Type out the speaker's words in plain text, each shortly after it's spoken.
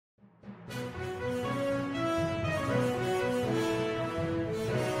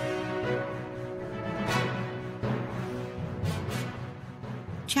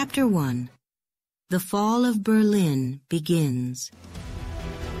Chapter 1. The Fall of Berlin begins.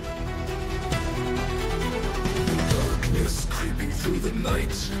 Darkness creeping through the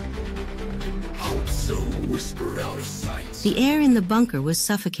night. Hope so whispered out of sight. The air in the bunker was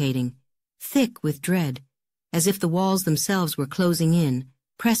suffocating, thick with dread, as if the walls themselves were closing in,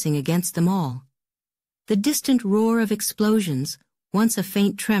 pressing against them all. The distant roar of explosions, once a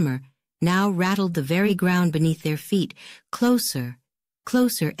faint tremor, now rattled the very ground beneath their feet, closer,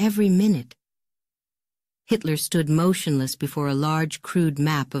 closer every minute. Hitler stood motionless before a large crude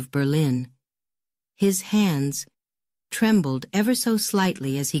map of Berlin. His hands trembled ever so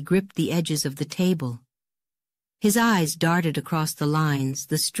slightly as he gripped the edges of the table. His eyes darted across the lines,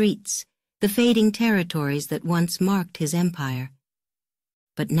 the streets, the fading territories that once marked his empire.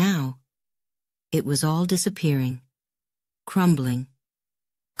 But now, it was all disappearing, crumbling,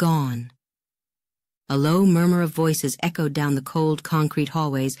 gone. A low murmur of voices echoed down the cold concrete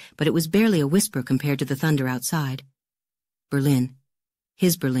hallways, but it was barely a whisper compared to the thunder outside. Berlin,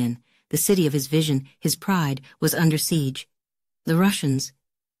 his Berlin, the city of his vision, his pride, was under siege. The Russians,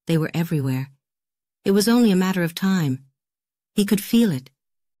 they were everywhere. It was only a matter of time. He could feel it.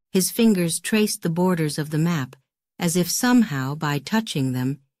 His fingers traced the borders of the map, as if somehow, by touching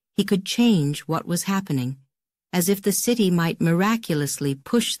them, he could change what was happening, as if the city might miraculously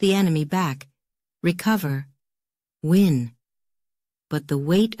push the enemy back, recover, win. But the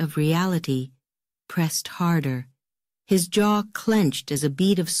weight of reality pressed harder. His jaw clenched as a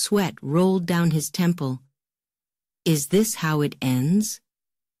bead of sweat rolled down his temple. Is this how it ends?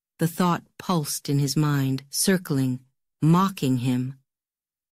 The thought pulsed in his mind, circling, mocking him.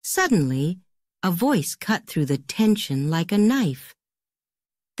 Suddenly, a voice cut through the tension like a knife.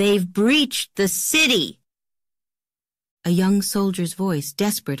 "They've breached the city!" A young soldier's voice,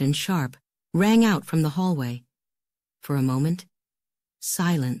 desperate and sharp, rang out from the hallway. For a moment,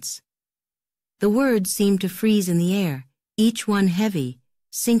 silence. The words seemed to freeze in the air, each one heavy,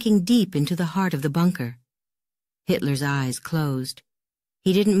 sinking deep into the heart of the bunker. Hitler's eyes closed.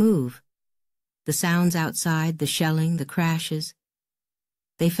 He didn't move. The sounds outside, the shelling, the crashes,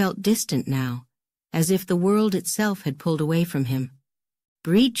 they felt distant now, as if the world itself had pulled away from him.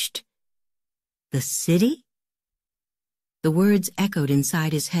 Breached? The city? The words echoed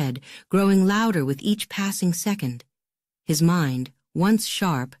inside his head, growing louder with each passing second. His mind, once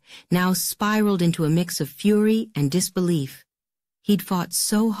sharp, now spiraled into a mix of fury and disbelief. He'd fought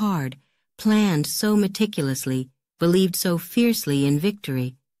so hard, planned so meticulously, believed so fiercely in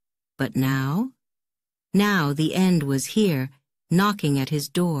victory. But now? Now the end was here, knocking at his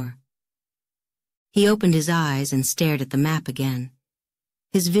door. He opened his eyes and stared at the map again.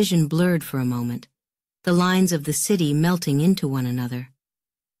 His vision blurred for a moment, the lines of the city melting into one another.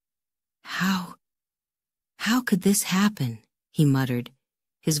 How could this happen? He muttered,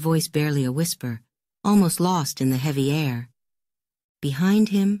 his voice barely a whisper, almost lost in the heavy air. Behind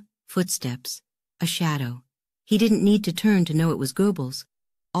him, footsteps, a shadow. He didn't need to turn to know it was Goebbels,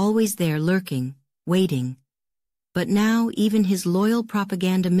 always there lurking, waiting. But now even his loyal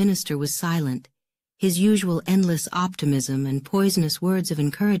propaganda minister was silent, his usual endless optimism and poisonous words of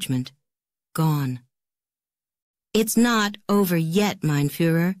encouragement gone. "It's not over yet, mein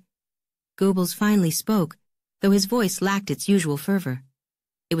Führer." Goebbels finally spoke, though his voice lacked its usual fervor.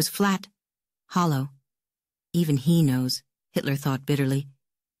 It was flat, hollow. Even he knows, Hitler thought bitterly.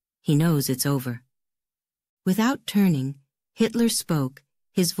 He knows it's over. Without turning, Hitler spoke,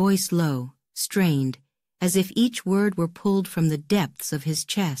 his voice low, strained, as if each word were pulled from the depths of his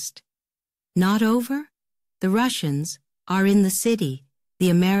chest. Not over? The Russians are in the city. The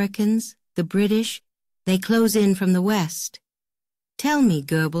Americans, the British, they close in from the west. Tell me,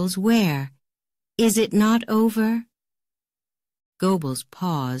 Goebbels, where? Is it not over? Goebbels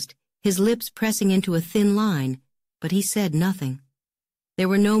paused, his lips pressing into a thin line, but he said nothing. There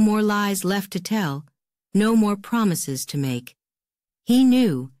were no more lies left to tell, no more promises to make. He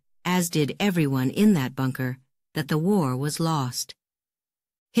knew, as did everyone in that bunker, that the war was lost.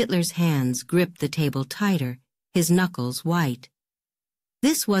 Hitler's hands gripped the table tighter, his knuckles white.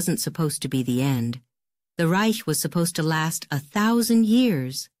 This wasn't supposed to be the end. The Reich was supposed to last 1,000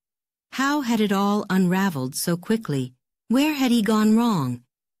 years. How had it all unraveled so quickly? Where had he gone wrong?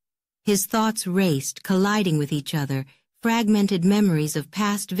 His thoughts raced, colliding with each other, fragmented memories of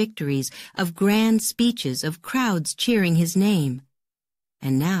past victories, of grand speeches, of crowds cheering his name.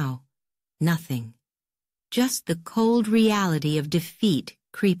 And now, nothing. Just the cold reality of defeat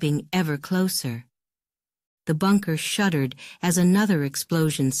creeping ever closer. The bunker shuddered as another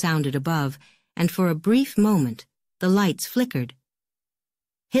explosion sounded above, and for a brief moment, the lights flickered.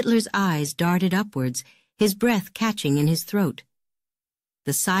 Hitler's eyes darted upwards, his breath catching in his throat.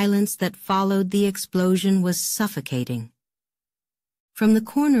 The silence that followed the explosion was suffocating. From the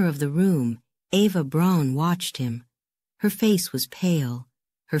corner of the room, Eva Braun watched him. Her face was pale,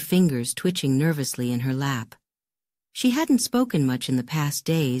 her fingers twitching nervously in her lap. She hadn't spoken much in the past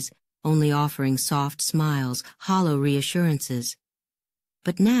days, only offering soft smiles, hollow reassurances.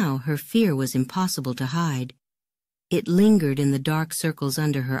 But now her fear was impossible to hide. It lingered in the dark circles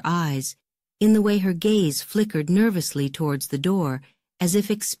under her eyes, in the way her gaze flickered nervously towards the door, as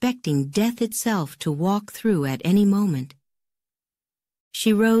if expecting death itself to walk through at any moment.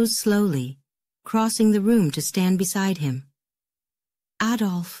 She rose slowly, crossing the room to stand beside him.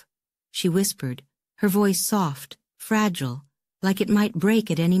 "Adolf," she whispered, her voice soft, fragile, like it might break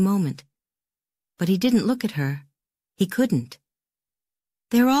at any moment. But he didn't look at her. He couldn't.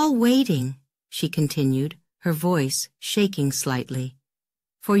 "They're all waiting," she continued, her voice shaking slightly,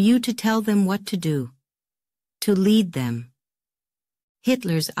 "for you to tell them what to do, to lead them."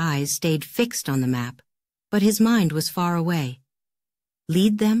 Hitler's eyes stayed fixed on the map, but his mind was far away.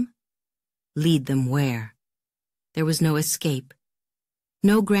 Lead them? Lead them where? There was no escape,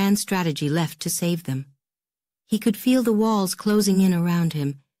 no grand strategy left to save them. He could feel the walls closing in around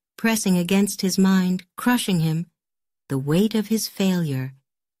him, pressing against his mind, crushing him. The weight of his failure,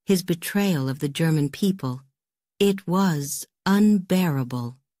 his betrayal of the German people, it was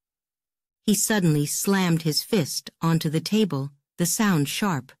unbearable. He suddenly slammed his fist onto the table, the sound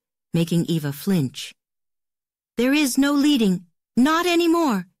sharp, making Eva flinch. "There is no leading, not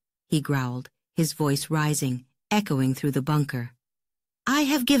anymore," he growled, his voice rising, echoing through the bunker. "I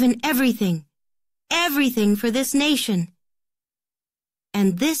have given everything, everything for this nation.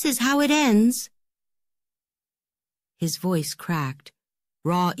 And this is how it ends." His voice cracked,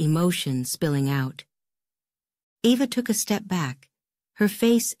 raw emotion spilling out. Eva took a step back, her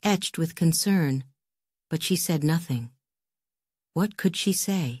face etched with concern, but she said nothing. What could she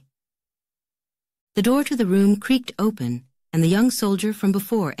say? The door to the room creaked open, and the young soldier from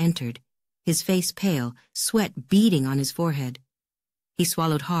before entered, his face pale, sweat beading on his forehead. He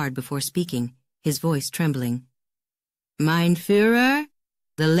swallowed hard before speaking, his voice trembling. "Mein Führer,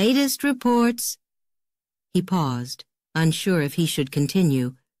 the latest reports." He paused, unsure if he should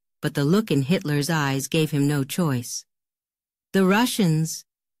continue, but the look in Hitler's eyes gave him no choice. "The Russians,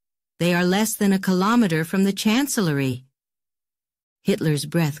 they are less than a kilometer from the Chancellery." Hitler's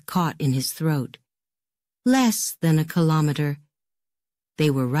breath caught in his throat. Less than a kilometer.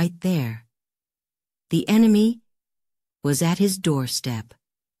 They were right there. The enemy was at his doorstep.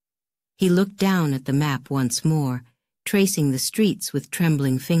 He looked down at the map once more, tracing the streets with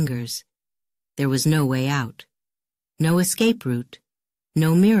trembling fingers. There was no way out, no escape route,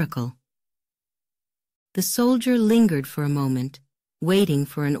 no miracle. The soldier lingered for a moment, waiting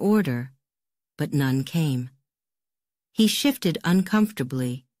for an order, but none came. He shifted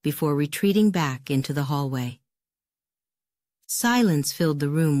uncomfortably before retreating back into the hallway. Silence filled the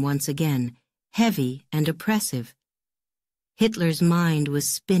room once again, heavy and oppressive. Hitler's mind was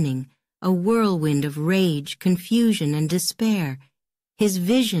spinning, a whirlwind of rage, confusion, and despair. His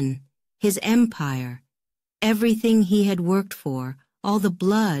vision, his empire, everything he had worked for, all the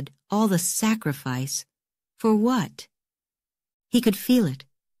blood, all the sacrifice. For what? He could feel it,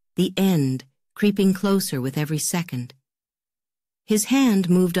 the end, creeping closer with every second. His hand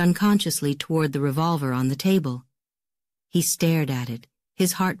moved unconsciously toward the revolver on the table. He stared at it,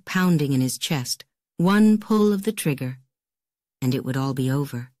 his heart pounding in his chest, one pull of the trigger, and it would all be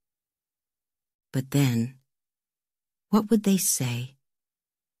over. But then, what would they say?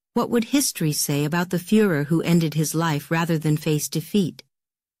 What would history say about the Führer who ended his life rather than face defeat?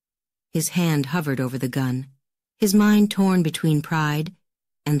 His hand hovered over the gun, his mind torn between pride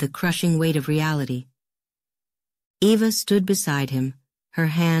and the crushing weight of reality. Eva stood beside him, her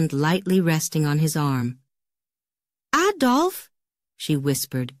hand lightly resting on his arm. "Adolf," she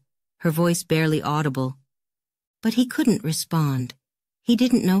whispered, her voice barely audible. But he couldn't respond. He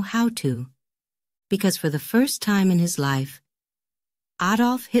didn't know how to. Because for the first time in his life,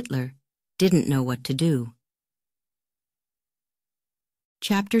 Adolf Hitler didn't know what to do.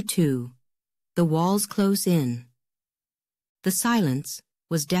 Chapter 2. The Walls Close In. The silence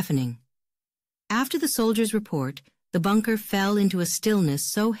was deafening. After the soldier's report, the bunker fell into a stillness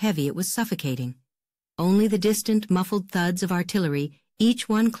so heavy it was suffocating. Only the distant, muffled thuds of artillery, each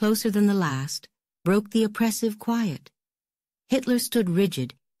one closer than the last, broke the oppressive quiet. Hitler stood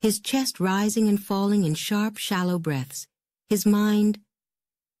rigid, his chest rising and falling in sharp, shallow breaths. His mind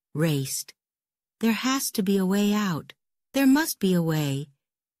raced. There has to be a way out. There must be a way.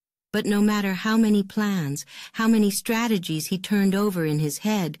 But no matter how many plans, how many strategies he turned over in his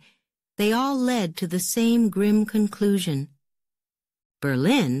head, they all led to the same grim conclusion.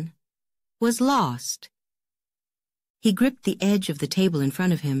 Berlin was lost. He gripped the edge of the table in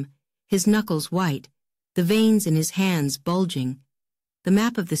front of him, his knuckles white, the veins in his hands bulging. The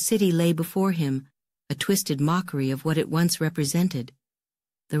map of the city lay before him, a twisted mockery of what it once represented.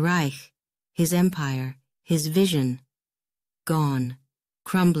 The Reich, his empire, his vision, gone,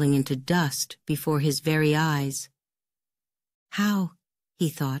 crumbling into dust before his very eyes. How, he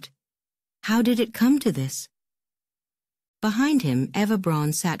thought, how did it come to this? Behind him, Eva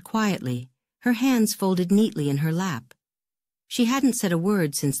Braun sat quietly, her hands folded neatly in her lap. She hadn't said a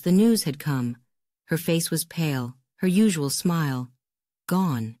word since the news had come. Her face was pale, her usual smile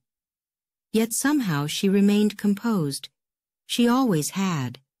gone. Yet somehow she remained composed. She always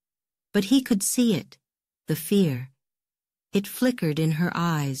had. But he could see it, the fear. It flickered in her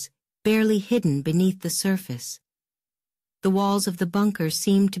eyes, barely hidden beneath the surface. The walls of the bunker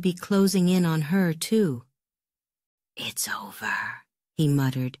seemed to be closing in on her, too. "It's over," he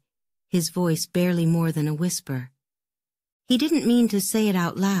muttered, his voice barely more than a whisper. He didn't mean to say it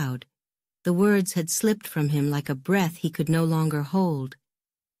out loud. The words had slipped from him like a breath he could no longer hold.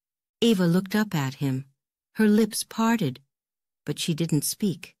 Eva looked up at him, her lips parted, but she didn't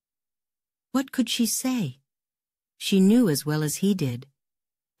speak. What could she say? She knew as well as he did.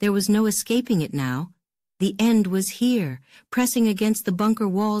 There was no escaping it now. The end was here, pressing against the bunker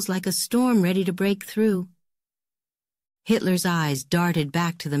walls like a storm ready to break through. Hitler's eyes darted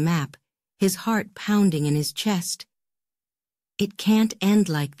back to the map, his heart pounding in his chest. It can't end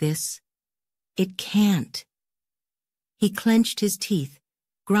like this. It can't. He clenched his teeth,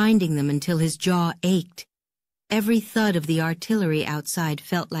 grinding them until his jaw ached. Every thud of the artillery outside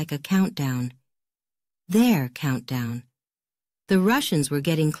felt like a countdown. Their countdown. The Russians were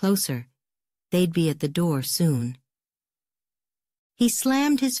getting closer. They'd be at the door soon. He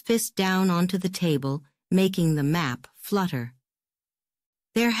slammed his fist down onto the table, making the map flutter.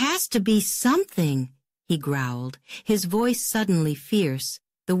 "There has to be something," he growled, his voice suddenly fierce,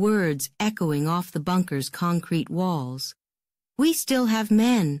 the words echoing off the bunker's concrete walls. "We still have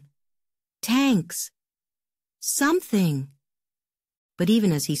men. Tanks. Something." But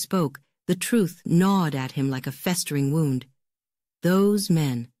even as he spoke, the truth gnawed at him like a festering wound. Those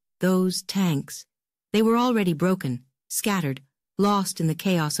men, those tanks, they were already broken, scattered, lost in the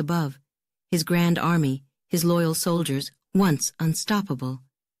chaos above. His grand army, his loyal soldiers, once unstoppable,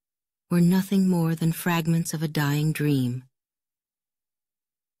 were nothing more than fragments of a dying dream.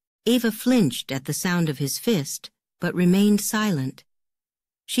 Eva flinched at the sound of his fist, but remained silent.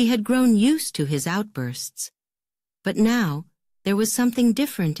 She had grown used to his outbursts, but now there was something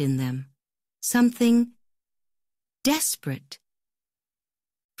different in them, something desperate.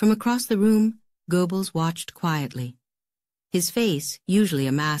 From across the room, Goebbels watched quietly. His face, usually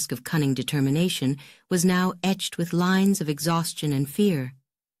a mask of cunning determination, was now etched with lines of exhaustion and fear.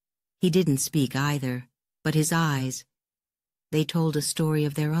 He didn't speak either, but his eyes, they told a story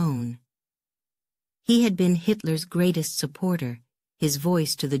of their own. He had been Hitler's greatest supporter, his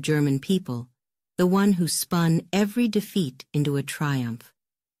voice to the German people, the one who spun every defeat into a triumph.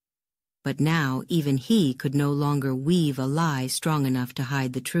 But now even he could no longer weave a lie strong enough to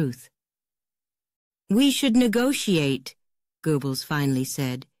hide the truth. "We should negotiate," Goebbels finally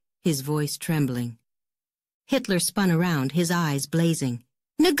said, his voice trembling. Hitler spun around, his eyes blazing.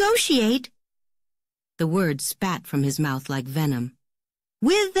 "Negotiate?" The words spat from his mouth like venom.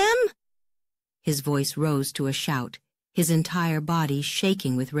 "With them?" His voice rose to a shout, his entire body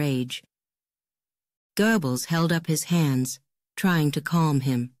shaking with rage. Goebbels held up his hands, trying to calm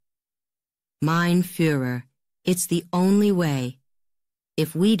him. "Mein Führer, it's the only way.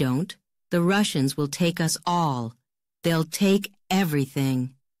 If we don't, the Russians will take us all. They'll take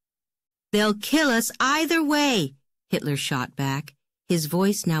everything." "They'll kill us either way," Hitler shot back, his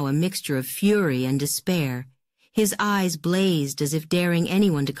voice now a mixture of fury and despair. His eyes blazed as if daring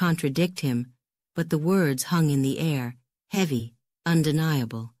anyone to contradict him, but the words hung in the air, heavy,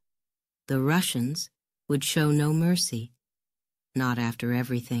 undeniable. The Russians would show no mercy. Not after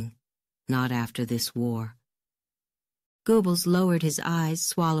everything. Not after this war. Goebbels lowered his eyes,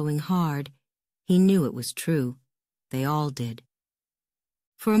 swallowing hard. He knew it was true. They all did.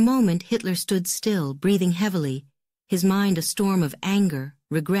 For a moment Hitler stood still, breathing heavily, his mind a storm of anger,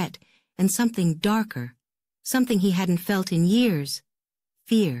 regret, and something darker, something he hadn't felt in years.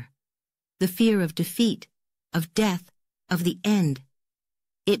 Fear. The fear of defeat, of death, of the end.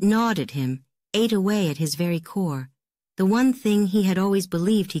 It gnawed at him, ate away at his very core, the one thing he had always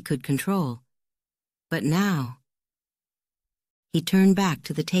believed he could control. But now... He turned back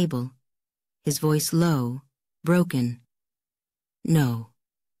to the table, his voice low, broken. "No,"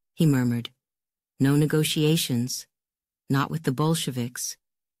 he murmured. "No negotiations. Not with the Bolsheviks.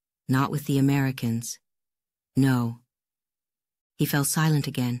 Not with the Americans. No. He fell silent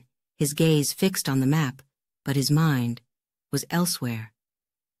again, his gaze fixed on the map, but his mind was elsewhere.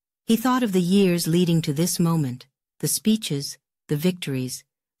 He thought of the years leading to this moment, the speeches, the victories,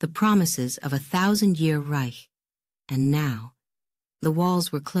 the promises of a 1,000-year Reich. And now, the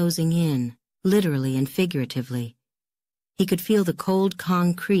walls were closing in, literally and figuratively. He could feel the cold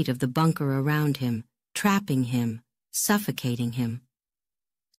concrete of the bunker around him, trapping him, suffocating him.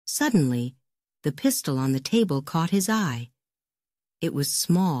 Suddenly, the pistol on the table caught his eye. It was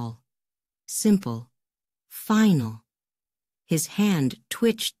small, simple, final. His hand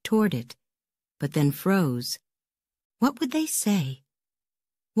twitched toward it, but then froze. What would they say?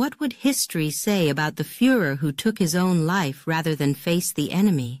 What would history say about the Führer who took his own life rather than face the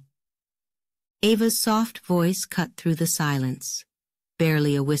enemy? Ava's soft voice cut through the silence,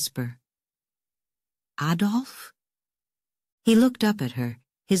 barely a whisper. Adolf? He looked up at her,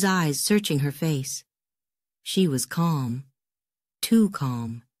 his eyes searching her face. She was calm, too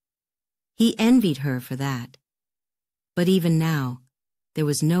calm. He envied her for that. But even now, there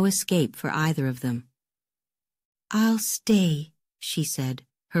was no escape for either of them. I'll stay, she said,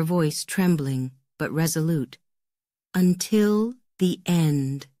 her voice trembling but resolute, until the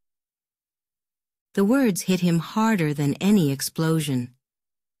end. The words hit him harder than any explosion.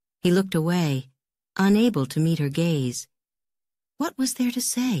 He looked away, unable to meet her gaze. What was there to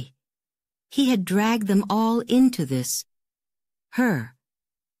say? He had dragged them all into this. Her,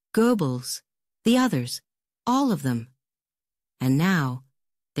 Goebbels, the others, all of them. And now,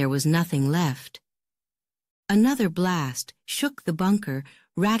 there was nothing left. Another blast shook the bunker,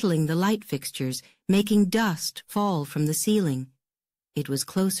 rattling the light fixtures, making dust fall from the ceiling. It was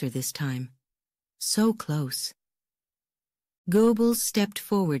closer this time. So close. Goebbels stepped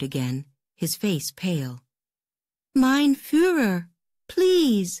forward again, his face pale. Mein Führer,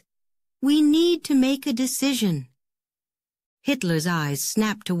 please, we need to make a decision. Hitler's eyes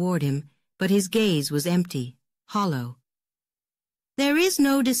snapped toward him, but his gaze was empty, hollow. There is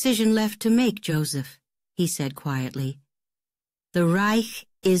no decision left to make, Joseph, he said quietly. The Reich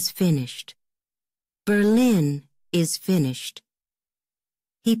is finished. Berlin is finished.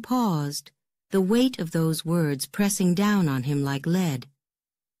 He paused, the weight of those words pressing down on him like lead.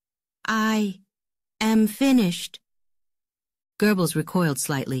 I am finished. Goebbels recoiled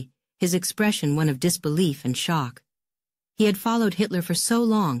slightly, his expression one of disbelief and shock. He had followed Hitler for so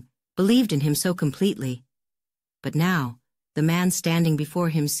long, believed in him so completely. But now, the man standing before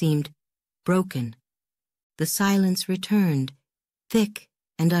him seemed broken. The silence returned, thick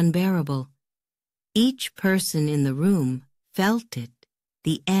and unbearable. Each person in the room felt it,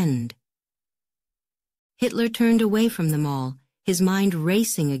 the end. Hitler turned away from them all, his mind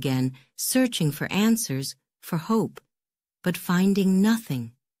racing again, searching for answers, for hope, but finding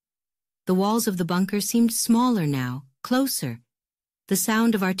nothing. The walls of the bunker seemed smaller now, closer. The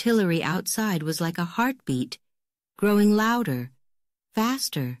sound of artillery outside was like a heartbeat, growing louder,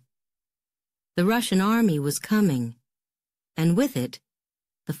 faster. The Russian army was coming, and with it,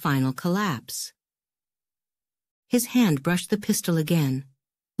 the final collapse. His hand brushed the pistol again,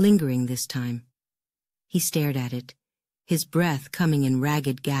 lingering this time. He stared at it, his breath coming in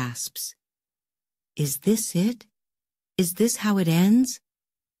ragged gasps. Is this it? Is this how it ends?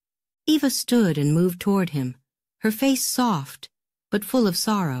 Eva stood and moved toward him, her face soft, but full of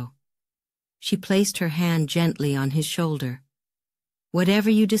sorrow. She placed her hand gently on his shoulder. Whatever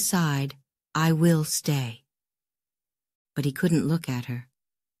you decide, I will stay. But he couldn't look at her.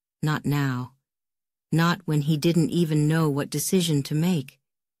 Not now. Not when he didn't even know what decision to make.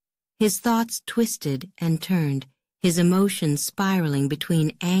 His thoughts twisted and turned, his emotions spiraling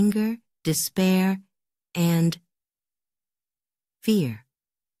between anger, despair, and fear.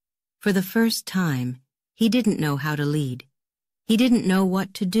 For the first time, he didn't know how to lead. He didn't know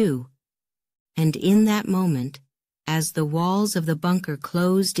what to do. And in that moment, as the walls of the bunker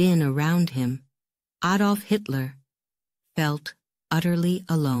closed in around him, Adolf Hitler felt utterly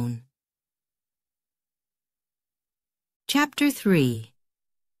alone. Chapter 3.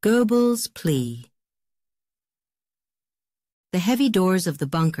 Goebbels' Plea. The heavy doors of the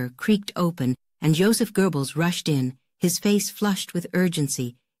bunker creaked open, and Joseph Goebbels rushed in, his face flushed with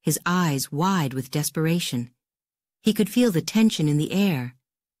urgency, his eyes wide with desperation. He could feel the tension in the air,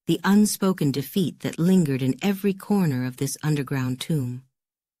 the unspoken defeat that lingered in every corner of this underground tomb.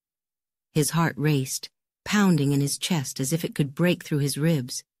 His heart raced, pounding in his chest as if it could break through his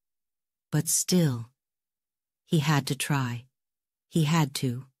ribs. But still, he had to try. He had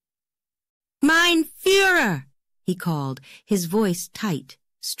to. Mein Führer, he called, his voice tight,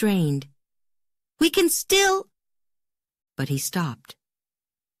 strained. We can still... but he stopped.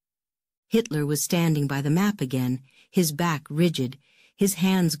 Hitler was standing by the map again, his back rigid, his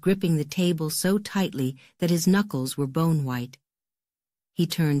hands gripping the table so tightly that his knuckles were bone-white. He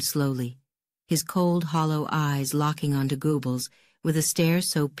turned slowly, his cold, hollow eyes locking onto Goebbels with a stare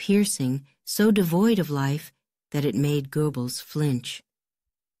so piercing, so devoid of life, that it made Goebbels flinch.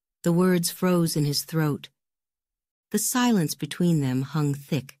 The words froze in his throat. The silence between them hung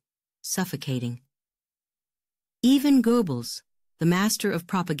thick, suffocating. Even Goebbels, the master of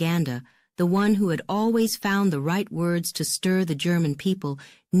propaganda, the one who had always found the right words to stir the German people,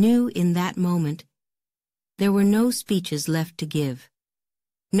 knew in that moment there were no speeches left to give.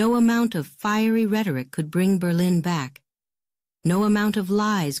 No amount of fiery rhetoric could bring Berlin back. No amount of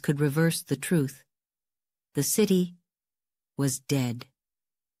lies could reverse the truth. The city was dead.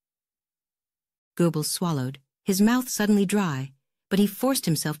 Goebbels swallowed, his mouth suddenly dry, but he forced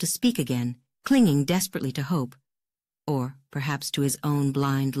himself to speak again, clinging desperately to hope, or perhaps to his own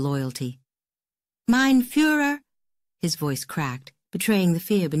blind loyalty. "Mein Führer," his voice cracked, betraying the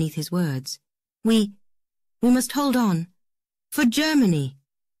fear beneath his words. We must hold on. For Germany."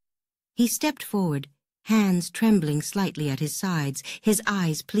 He stepped forward, hands trembling slightly at his sides, his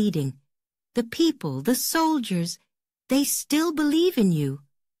eyes pleading. "The people, the soldiers, they still believe in you.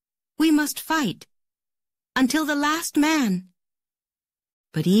 We must fight. Until the last man."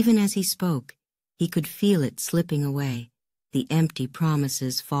 But even as he spoke, he could feel it slipping away, the empty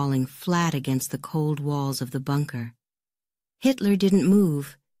promises falling flat against the cold walls of the bunker. Hitler didn't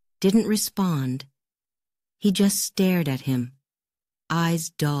move, didn't respond. He just stared at him, eyes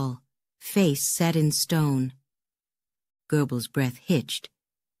dull, face set in stone. Goebbels' breath hitched.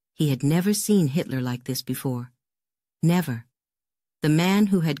 He had never seen Hitler like this before. Never. The man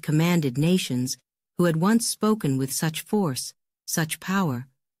who had commanded nations, who had once spoken with such force, such power,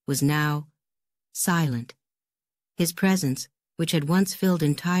 was now silent. His presence, which had once filled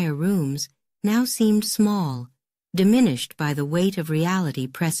entire rooms, now seemed small, diminished by the weight of reality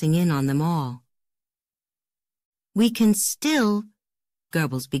pressing in on them all. "We can still,"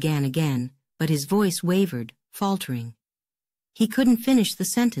 Goebbels began again, but his voice wavered, faltering. He couldn't finish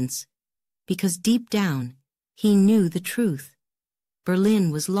the sentence, because deep down, he knew the truth. Berlin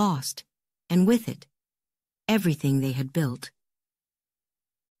was lost, and with it, everything they had built.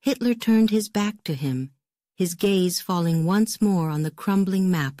 Hitler turned his back to him, his gaze falling once more on the crumbling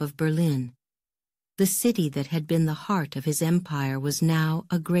map of Berlin. The city that had been the heart of his empire was now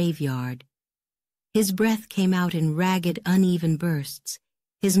a graveyard. His breath came out in ragged, uneven bursts,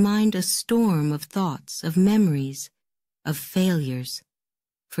 his mind a storm of thoughts, of memories, of failures.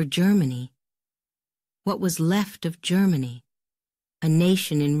 For Germany. What was left of Germany? A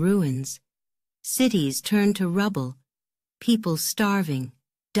nation in ruins, cities turned to rubble, people starving,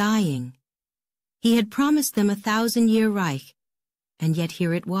 dying. He had promised them a 1,000-year Reich, and yet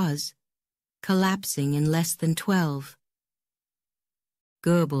here it was, collapsing in less than 12.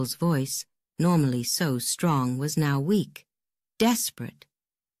 Goebbels' voice, normally so strong, was now weak, desperate.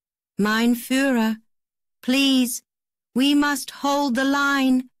 "Mein Führer, please, we must hold the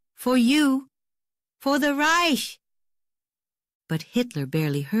line, for you, for the Reich." But Hitler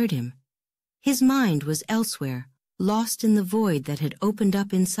barely heard him. His mind was elsewhere, lost in the void that had opened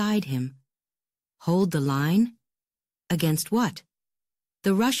up inside him. Hold the line? Against what?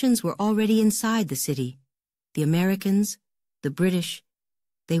 The Russians were already inside the city. The Americans, the British,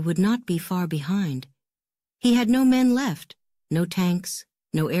 they would not be far behind. He had no men left, no tanks,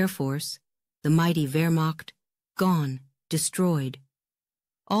 no air force, the mighty Wehrmacht, gone, destroyed.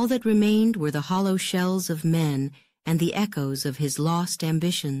 All that remained were the hollow shells of men and the echoes of his lost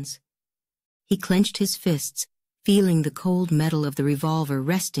ambitions. He clenched his fists, feeling the cold metal of the revolver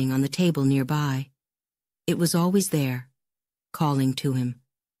resting on the table nearby. It was always there, calling to him,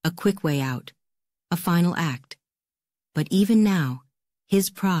 a quick way out, a final act. But even now, his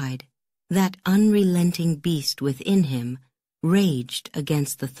pride, that unrelenting beast within him, raged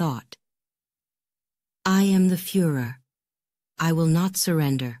against the thought. "I am the Führer. I will not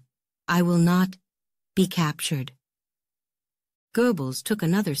surrender. I will not be captured." Goebbels took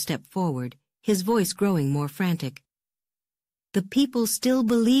another step forward, his voice growing more frantic. "The people still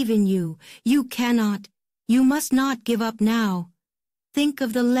believe in you. You cannot, you must not give up now. Think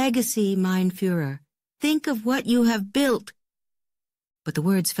of the legacy, mein Führer. Think of what you have built." But the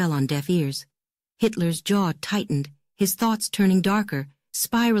words fell on deaf ears. Hitler's jaw tightened, his thoughts turning darker,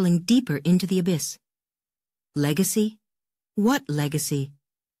 spiraling deeper into the abyss. Legacy? What legacy?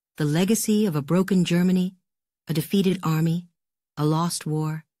 The legacy of a broken Germany, a defeated army, a lost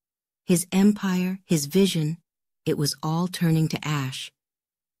war. His empire, his vision, it was all turning to ash.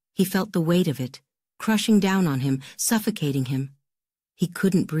 He felt the weight of it, crushing down on him, suffocating him. He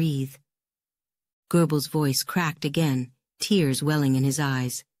couldn't breathe. Goebbels' voice cracked again, tears welling in his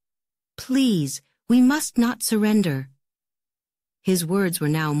eyes. "Please, we must not surrender." His words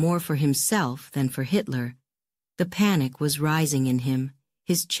were now more for himself than for Hitler. The panic was rising in him,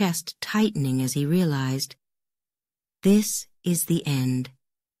 his chest tightening as he realized, this is the end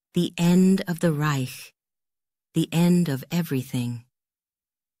of the Reich, the end of everything.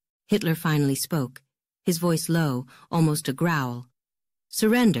 Hitler finally spoke, his voice low, almost a growl.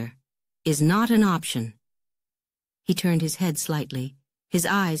 "Surrender is not an option." He turned his head slightly, his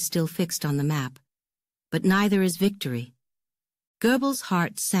eyes still fixed on the map. "But neither is victory." Goebbels'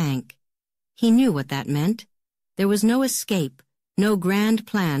 heart sank. He knew what that meant. There was no escape, no grand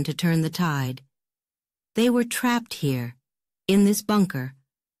plan to turn the tide. They were trapped here, in this bunker,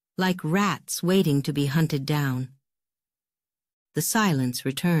 like rats waiting to be hunted down. The silence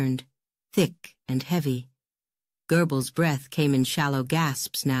returned, thick and heavy. Goebbels' breath came in shallow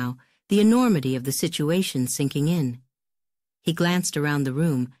gasps now, the enormity of the situation sinking in. He glanced around the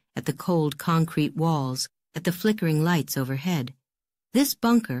room, at the cold concrete walls, at the flickering lights overhead. This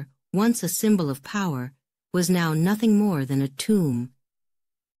bunker, once a symbol of power, was now nothing more than a tomb.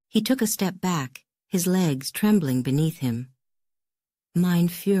 He took a step back, his legs trembling beneath him. "Mein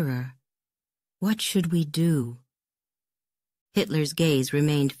Führer, what should we do?" Hitler's gaze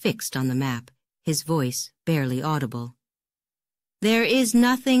remained fixed on the map, his voice barely audible. "There is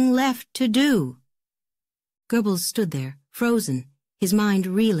nothing left to do." Goebbels stood there, frozen, his mind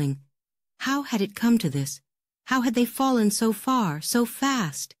reeling. How had it come to this? How had they fallen so far, so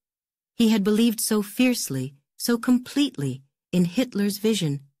fast? He had believed so fiercely, so completely, in Hitler's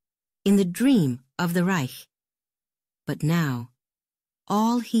vision, in the dream of the Reich. But now,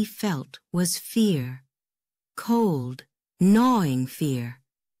 all he felt was fear, cold, gnawing fear.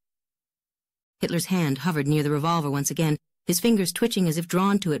 Hitler's hand hovered near the revolver once again, his fingers twitching as if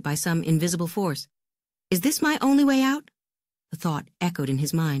drawn to it by some invisible force. "Is this my only way out?" The thought echoed in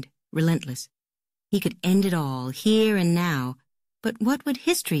his mind, relentless. He could end it all, here and now, but what would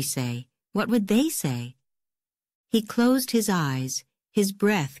history say? What would they say? He closed his eyes, his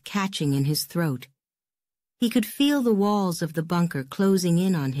breath catching in his throat. He could feel the walls of the bunker closing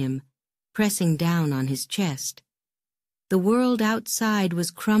in on him, pressing down on his chest. The world outside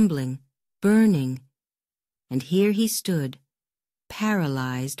was crumbling, burning, and here he stood,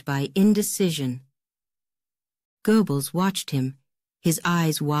 paralyzed by indecision. Goebbels watched him, his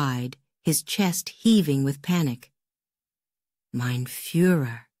eyes wide, his chest heaving with panic. "Mein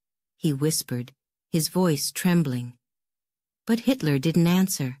Führer," he whispered, his voice trembling. But Hitler didn't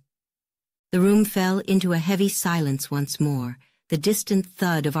answer. The room fell into a heavy silence once more, the distant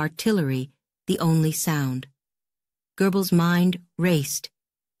thud of artillery, the only sound. Goebbels' mind raced.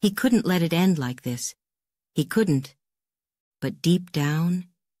 He couldn't let it end like this. He couldn't. But deep down,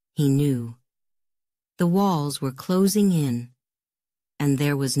 he knew. The walls were closing in, and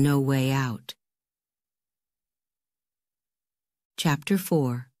there was no way out. Chapter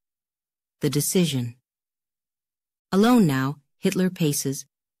 4. The Decision. Alone now, Hitler paces,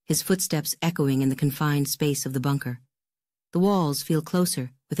 his footsteps echoing in the confined space of the bunker. The walls feel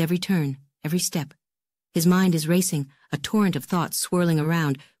closer with every turn, every step. His mind is racing, a torrent of thoughts swirling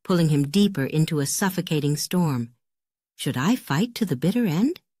around, pulling him deeper into a suffocating storm. Should I fight to the bitter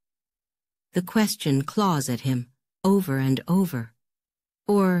end? The question claws at him, over and over.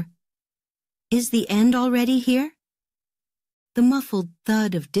 Or, is the end already here? The muffled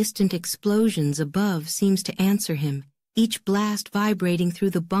thud of distant explosions above seems to answer him, each blast vibrating through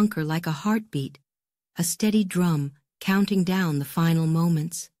the bunker like a heartbeat, a steady drum counting down the final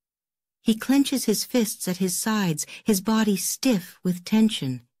moments. He clenches his fists at his sides, his body stiff with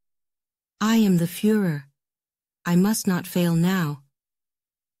tension. I am the Führer. I must not fail now.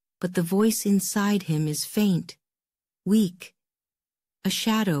 But the voice inside him is faint, weak, a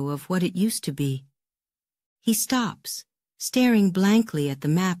shadow of what it used to be. He stops, staring blankly at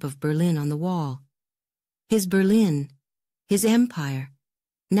the map of Berlin on the wall. His Berlin, his empire,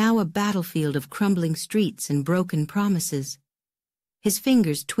 now a battlefield of crumbling streets and broken promises. His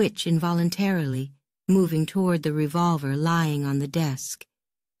fingers twitch involuntarily, moving toward the revolver lying on the desk,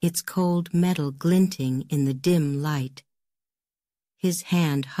 its cold metal glinting in the dim light. His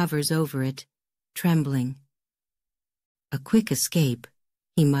hand hovers over it, trembling. A quick escape,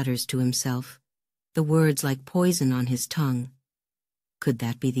 he mutters to himself, the words like poison on his tongue. Could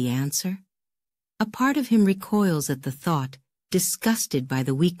that be the answer? A part of him recoils at the thought, disgusted by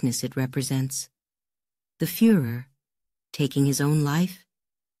the weakness it represents. The Führer, taking his own life,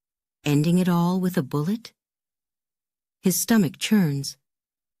 ending it all with a bullet? His stomach churns.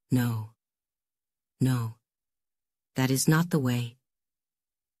 No, No, that is not the way.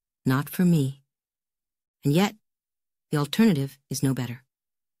 Not for me. And yet, the alternative is no better.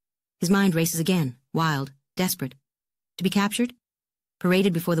 His mind races again, wild, desperate. To be captured?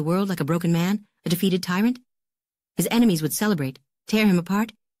 Paraded before the world like a broken man, a defeated tyrant? His enemies would celebrate, tear him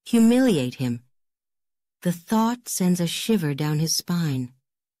apart, humiliate him. The thought sends a shiver down his spine.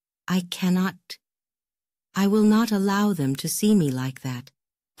 I will not allow them to see me like that,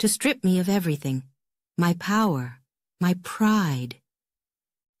 to strip me of everything, my power, my pride.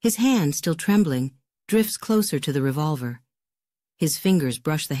 His hand, still trembling, drifts closer to the revolver. His fingers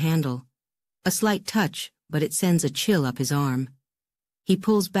brush the handle. A slight touch, but it sends a chill up his arm. He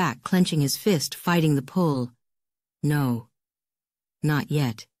pulls back, clenching his fist, fighting the pull. No, not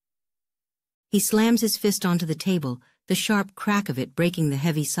yet. He slams his fist onto the table, the sharp crack of it breaking the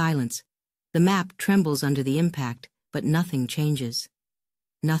heavy silence. The map trembles under the impact, but nothing changes.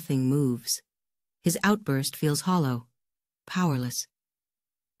 Nothing moves. His outburst feels hollow, powerless.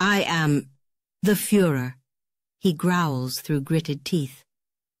 I am the Führer, he growls through gritted teeth.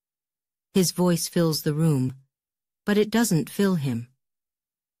 His voice fills the room, but it doesn't fill him.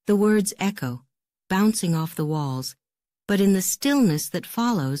 The words echo, bouncing off the walls, but in the stillness that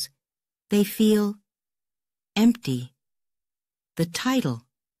follows, they feel empty. The title,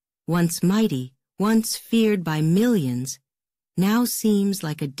 once mighty, once feared by millions, now seems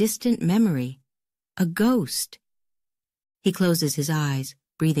like a distant memory, a ghost. He closes his eyes,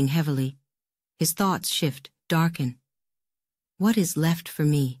 breathing heavily. His thoughts shift, darken. What is left for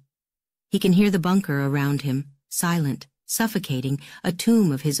me? He can hear the bunker around him, silent, suffocating, a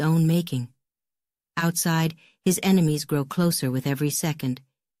tomb of his own making. Outside, his enemies grow closer with every second.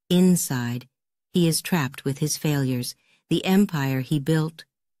 Inside, he is trapped with his failures, the empire he built,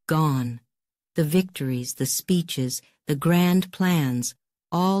 gone. The victories, the speeches, the grand plans,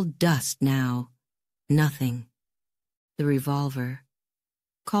 all dust now. Nothing. The revolver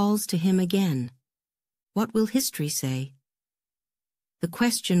calls to him again. What will history say? The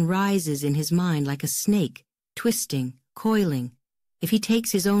question rises in his mind like a snake, twisting, coiling. If he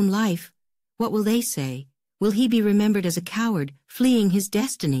takes his own life, what will they say? Will he be remembered as a coward, fleeing his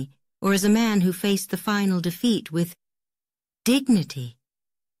destiny, or as a man who faced the final defeat with dignity?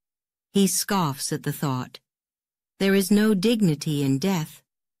 He scoffs at the thought. There is no dignity in death,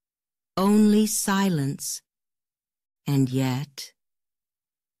 only silence. And yet,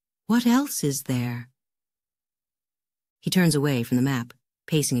 what else is there? He turns away from the map,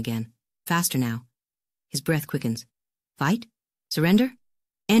 pacing again, faster now. His breath quickens. Fight? Surrender?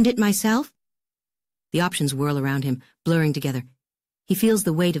 End it myself? The options whirl around him, blurring together. He feels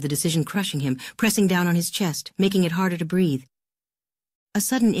the weight of the decision crushing him, pressing down on his chest, making it harder to breathe. A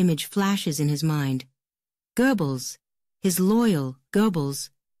sudden image flashes in his mind. Goebbels, his loyal Goebbels,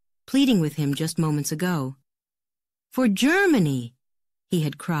 pleading with him just moments ago. For Germany, he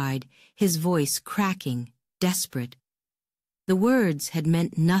had cried, his voice cracking, desperate. The words had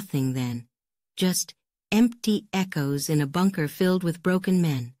meant nothing then, just empty echoes in a bunker filled with broken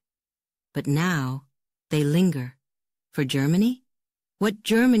men. But now, they linger. For Germany? What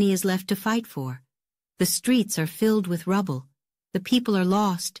Germany is left to fight for? The streets are filled with rubble. The people are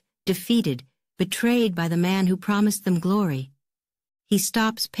lost, defeated, betrayed by the man who promised them glory. He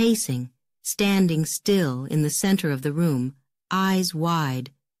stops pacing, standing still in the center of the room, eyes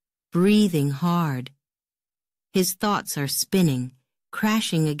wide, breathing hard. His thoughts are spinning,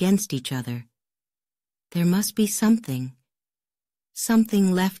 crashing against each other. There must be something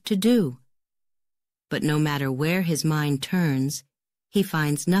left to do. But no matter where his mind turns, he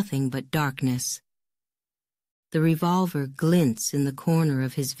finds nothing but darkness. The revolver glints in the corner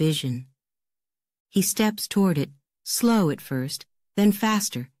of his vision. He steps toward it, slow at first, then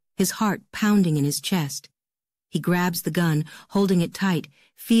faster, his heart pounding in his chest. He grabs the gun, holding it tight,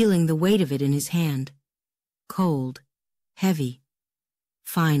 feeling the weight of it in his hand. Cold, heavy,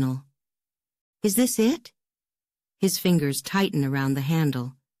 final. Is this it? His fingers tighten around the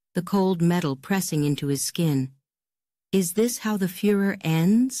handle, the cold metal pressing into his skin. Is this how the Führer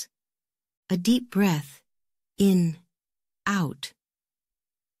ends? A deep breath, in, out.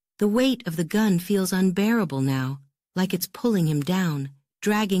 The weight of the gun feels unbearable now, like it's pulling him down,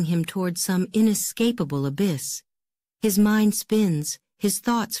 dragging him toward some inescapable abyss. His mind spins, his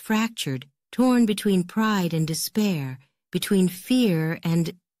thoughts fractured, torn between pride and despair, between fear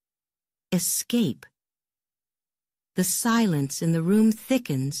and escape. The silence in the room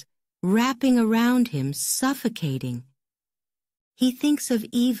thickens, wrapping around him, suffocating. He thinks of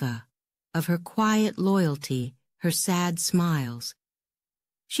Eva, of her quiet loyalty, her sad smiles.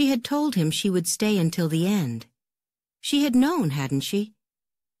 She had told him she would stay until the end. She had known, hadn't she,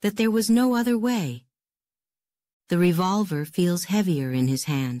 that there was no other way. The revolver feels heavier in his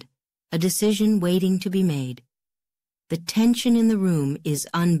hand, a decision waiting to be made. The tension in the room is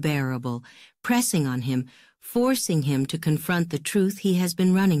unbearable, pressing on him, forcing him to confront the truth he has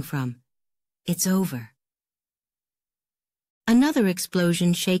been running from. It's over. Another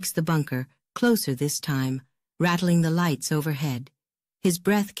explosion shakes the bunker, closer this time, rattling the lights overhead. His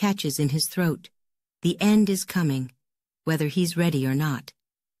breath catches in his throat. The end is coming, whether he's ready or not.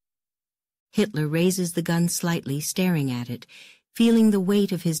 Hitler raises the gun slightly, staring at it, feeling the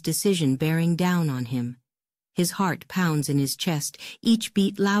weight of his decision bearing down on him. His heart pounds in his chest, each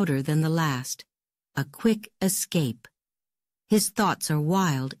beat louder than the last. A quick escape. His thoughts are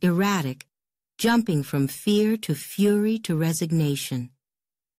wild, erratic, jumping from fear to fury to resignation.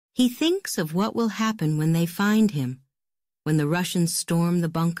 He thinks of what will happen when they find him, when the Russians storm the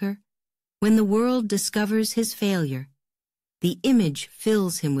bunker, when the world discovers his failure. The image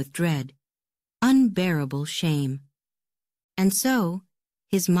fills him with dread, unbearable shame. And so,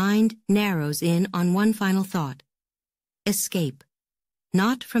 his mind narrows in on one final thought. Escape.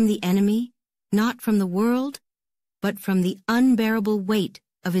 Not from the enemy, not from the world, but from the unbearable weight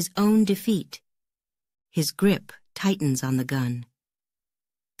of his own defeat. His grip tightens on the gun.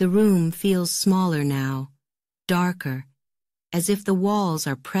 The room feels smaller now, darker, as if the walls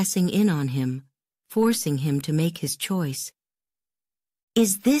are pressing in on him, forcing him to make his choice.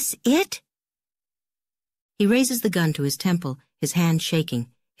 Is this it? He raises the gun to his temple, his hand shaking,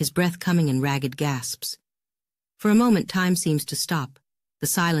 his breath coming in ragged gasps. For a moment time seems to stop, the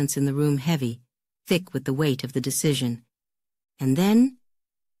silence in the room heavy, thick with the weight of the decision. And then,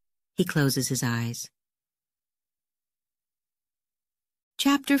 he closes his eyes.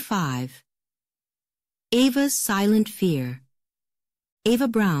 Chapter 5. Ava's Silent Fear. Ava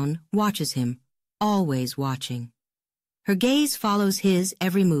Brown watches him, always watching. Her gaze follows his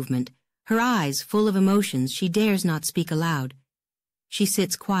every movement, her eyes full of emotions she dares not speak aloud. She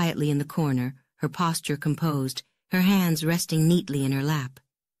sits quietly in the corner, her posture composed, her hands resting neatly in her lap.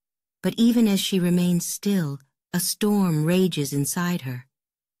 But even as she remains still, a storm rages inside her.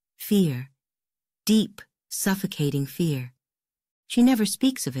 Fear. Deep, suffocating fear. She never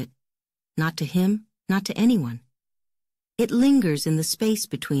speaks of it. Not to him, not to anyone. It lingers in the space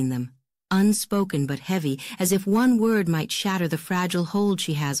between them, unspoken but heavy, as if one word might shatter the fragile hold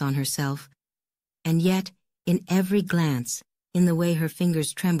she has on herself. And yet, in every glance, in the way her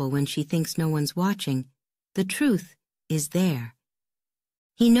fingers tremble when she thinks no one's watching, the truth is there.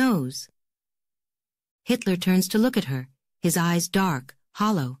 He knows. Hitler turns to look at her, his eyes dark,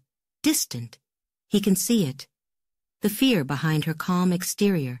 hollow, distant. He can see it. The fear behind her calm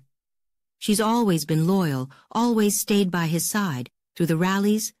exterior. She's always been loyal, always stayed by his side, through the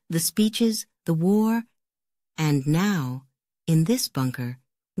rallies, the speeches, the war, and now, in this bunker,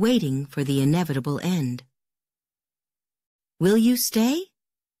 waiting for the inevitable end. Will you stay?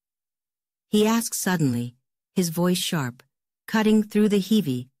 He asks suddenly, his voice sharp, cutting through the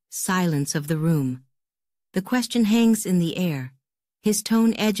heavy silence of the room. The question hangs in the air, his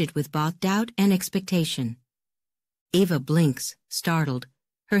tone edged with both doubt and expectation. Ava blinks, startled,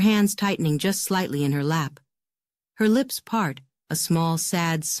 her hands tightening just slightly in her lap. Her lips part, a small,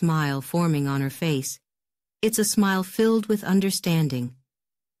 sad smile forming on her face. It's a smile filled with understanding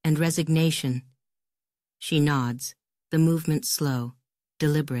and resignation. She nods, the movement slow,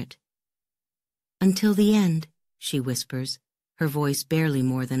 deliberate. Until the end, she whispers, her voice barely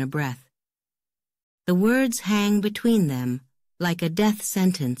more than a breath. The words hang between them like a death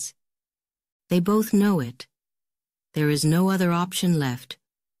sentence. They both know it. There is no other option left.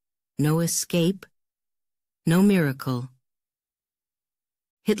 No escape, no miracle.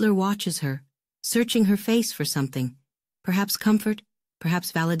 Hitler watches her, searching her face for something, perhaps comfort,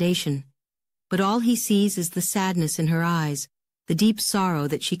 perhaps validation. But all he sees is the sadness in her eyes, the deep sorrow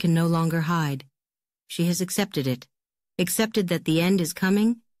that she can no longer hide. She has accepted it, accepted that the end is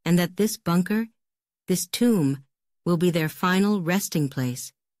coming and that this bunker, this tomb, will be their final resting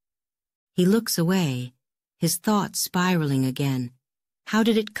place. He looks away, his thoughts spiraling again. How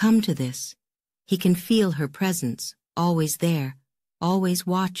did it come to this? He can feel her presence, always there, always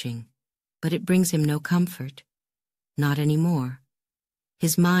watching, but it brings him no comfort. Not anymore.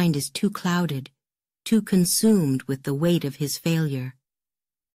 His mind is too clouded, too consumed with the weight of his failure.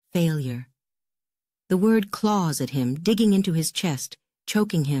 Failure. The word claws at him, digging into his chest,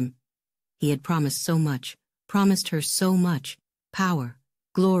 choking him. He had promised so much, promised her so much, power,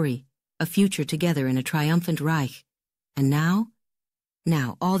 glory, a future together in a triumphant Reich. And now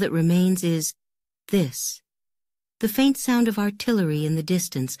all that remains is this. The faint sound of artillery in the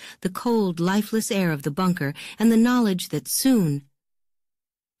distance, the cold, lifeless air of the bunker, and the knowledge that soon,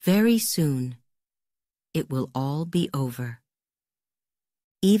 very soon, it will all be over.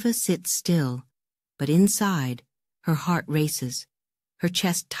 Eva sits still, but inside, her heart races. Her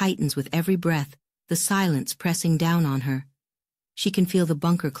chest tightens with every breath, the silence pressing down on her. She can feel the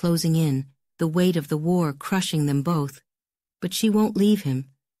bunker closing in, the weight of the war crushing them both. But she won't leave him.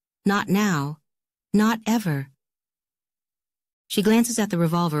 Not now. Not ever. She glances at the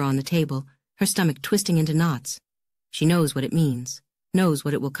revolver on the table, her stomach twisting into knots. She knows what it means, knows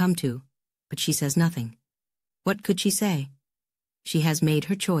what it will come to, but she says nothing. What could she say? She has made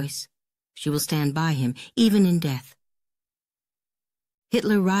her choice. She will stand by him, even in death.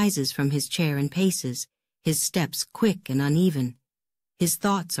 Hitler rises from his chair and paces, his steps quick and uneven. His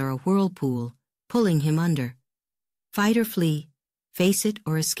thoughts are a whirlpool, pulling him under. Fight or flee, face it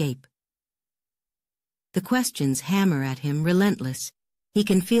or escape. The questions hammer at him, relentless. He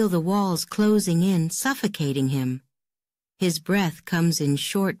can feel the walls closing in, suffocating him. His breath comes in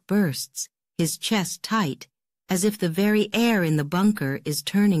short bursts, his chest tight, as if the very air in the bunker is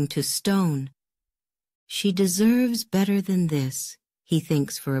turning to stone. She deserves better than this, he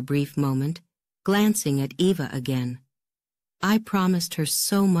thinks for a brief moment, glancing at Eva again. I promised her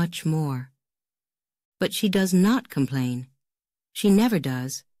so much more. But she does not complain. She never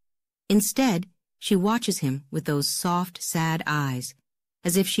does. Instead, she watches him with those soft, sad eyes,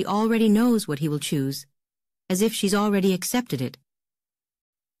 as if she already knows what he will choose, as if she's already accepted it.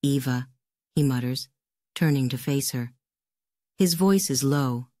 Eva, he mutters, turning to face her. His voice is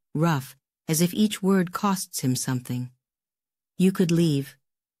low, rough, as if each word costs him something. You could leave,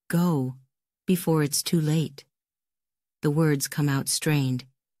 go, before it's too late. The words come out strained,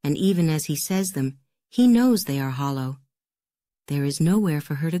 and even as he says them, he knows they are hollow. There is nowhere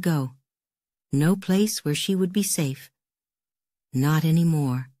for her to go. No place where she would be safe. Not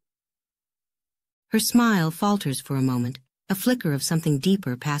anymore. Her smile falters for a moment, a flicker of something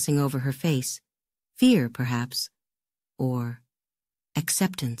deeper passing over her face. Fear, perhaps. Or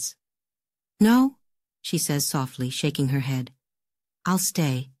acceptance. No, she says softly, shaking her head. I'll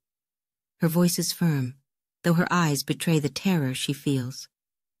stay. Her voice is firm, though her eyes betray the terror she feels.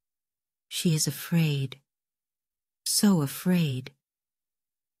 She is afraid. So afraid.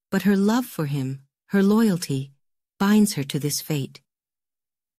 But her love for him, her loyalty, binds her to this fate.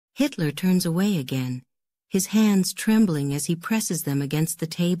 Hitler turns away again, his hands trembling as he presses them against the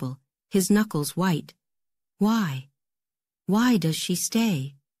table, his knuckles white. Why? Why does she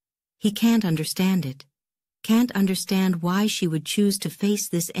stay? He can't understand it. Can't understand why she would choose to face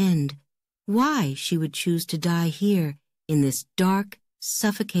this end, why she would choose to die here, in this dark,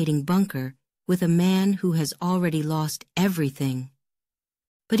 suffocating bunker, with a man who has already lost everything.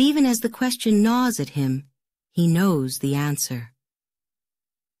 But even as the question gnaws at him, he knows the answer.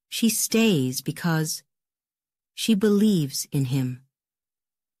 She stays because she believes in him.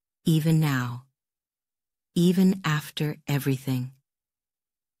 Even now. Even after everything.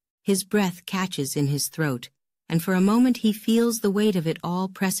 His breath catches in his throat, and for a moment he feels the weight of it all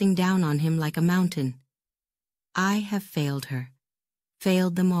pressing down on him like a mountain. I have failed her.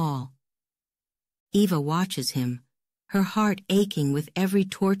 Failed them all. Eva watches him, her heart aching with every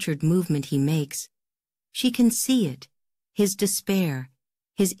tortured movement he makes. She can see it, his despair,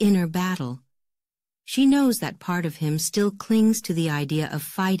 his inner battle. She knows that part of him still clings to the idea of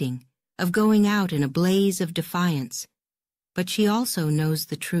fighting, of going out in a blaze of defiance. But she also knows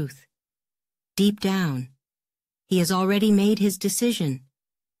the truth. Deep down, he has already made his decision,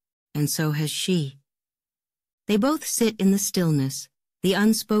 and so has she. They both sit in the stillness, the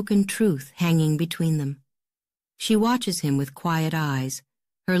unspoken truth hanging between them. She watches him with quiet eyes,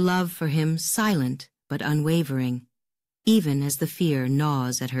 her love for him silent but unwavering, even as the fear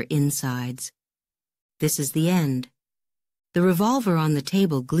gnaws at her insides. This is the end. The revolver on the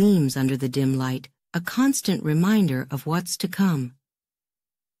table gleams under the dim light, a constant reminder of what's to come.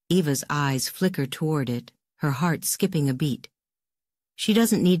 Eva's eyes flicker toward it, her heart skipping a beat. She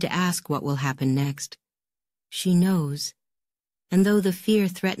doesn't need to ask what will happen next. She knows, and though the fear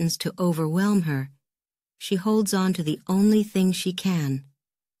threatens to overwhelm her, she holds on to the only thing she can,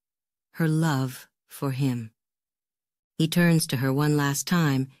 her love for him. He turns to her one last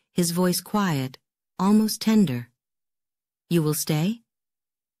time, his voice quiet, almost tender. You will stay?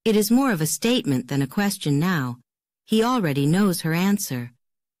 It is more of a statement than a question now. He already knows her answer.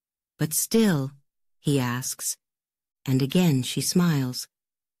 But still, he asks, and again she smiles,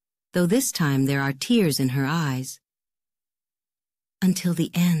 though this time there are tears in her eyes. Until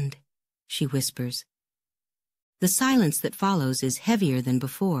the end, she whispers. The silence that follows is heavier than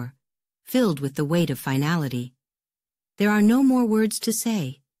before, filled with the weight of finality. There are no more words to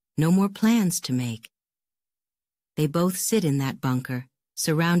say, no more plans to make. They both sit in that bunker,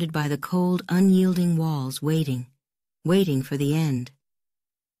 surrounded by the cold, unyielding walls, waiting for the end.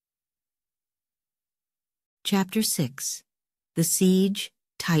 Chapter 6. The siege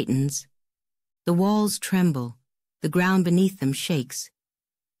tightens. The walls tremble. The ground beneath them shakes.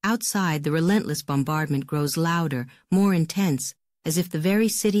 Outside, the relentless bombardment grows louder, more intense, as if the very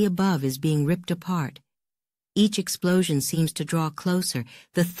city above is being ripped apart. Each explosion seems to draw closer,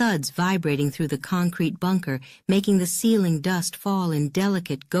 the thuds vibrating through the concrete bunker, making the ceiling dust fall in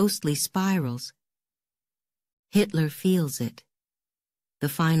delicate, ghostly spirals. Hitler feels it. The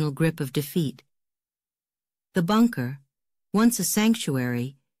final grip of defeat. The bunker, once a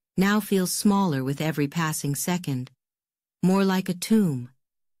sanctuary, now feels smaller with every passing second, more like a tomb.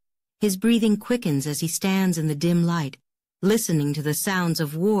 His breathing quickens as he stands in the dim light, listening to the sounds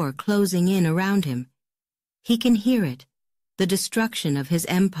of war closing in around him. He can hear it, the destruction of his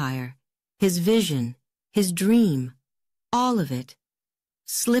empire, his vision, his dream, all of it,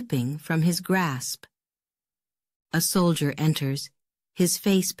 slipping from his grasp. A soldier enters, his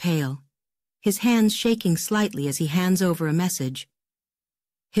face pale, his hands shaking slightly as he hands over a message.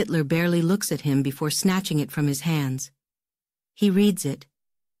 Hitler barely looks at him before snatching it from his hands. He reads it,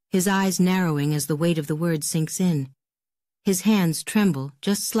 his eyes narrowing as the weight of the words sinks in. His hands tremble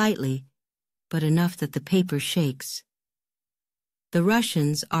just slightly, but enough that the paper shakes. The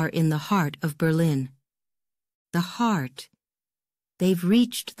Russians are in the heart of Berlin. The heart. They've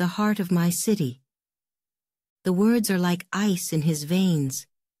reached the heart of my city. The words are like ice in his veins.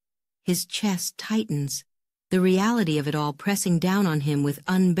 His chest tightens, the reality of it all pressing down on him with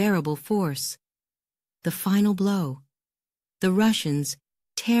unbearable force. The final blow. The Russians,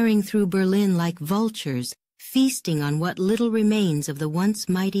 tearing through Berlin like vultures, feasting on what little remains of the once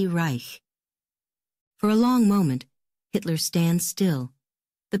mighty Reich. For a long moment, Hitler stands still,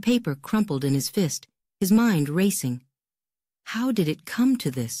 the paper crumpled in his fist, his mind racing. How did it come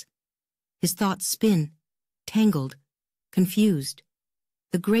to this? His thoughts spin, tangled, confused.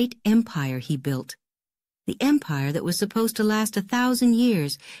 The great empire he built, the empire that was supposed to last 1,000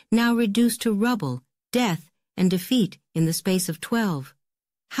 years, now reduced to rubble, death, and defeat in the space of 12.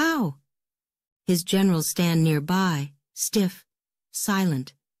 How? His generals stand nearby, stiff,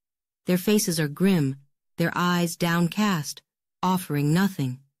 silent. Their faces are grim, their eyes downcast, offering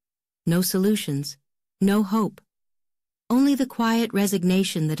nothing. No solutions, no hope. Only the quiet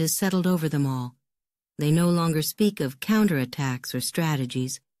resignation that has settled over them all. They no longer speak of counterattacks or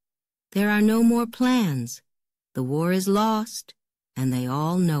strategies. There are no more plans. The war is lost, and they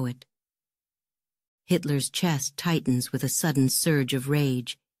all know it. Hitler's chest tightens with a sudden surge of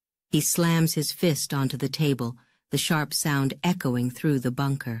rage. He slams his fist onto the table, the sharp sound echoing through the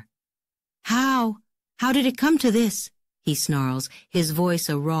bunker. How? How did it come to this? He snarls, his voice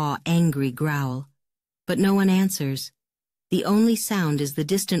a raw, angry growl. But no one answers. The only sound is the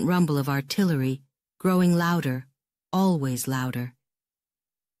distant rumble of artillery, growing louder, always louder.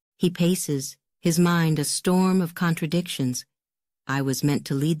 He paces, his mind a storm of contradictions. I was meant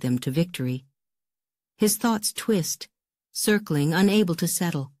to lead them to victory. His thoughts twist, circling, unable to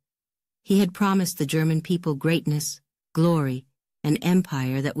settle. He had promised the German people greatness, glory, an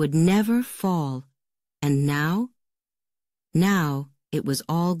empire that would never fall. And now? Now it was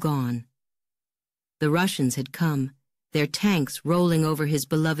all gone. The Russians had come, their tanks rolling over his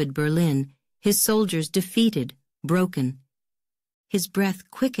beloved Berlin, his soldiers defeated, broken. His breath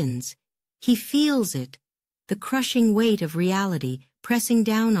quickens. He feels it, the crushing weight of reality pressing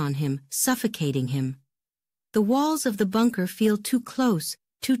down on him, suffocating him. The walls of the bunker feel too close,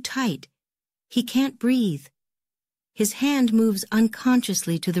 too tight. He can't breathe. His hand moves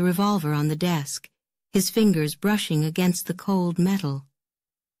unconsciously to the revolver on the desk, his fingers brushing against the cold metal.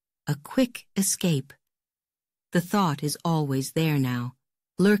 A quick escape. The thought is always there now,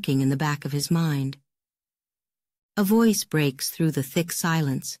 lurking in the back of his mind. A voice breaks through the thick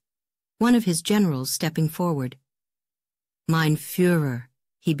silence, one of his generals stepping forward. Mein Führer,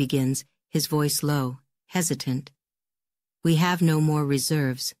 he begins, his voice low, hesitant. We have no more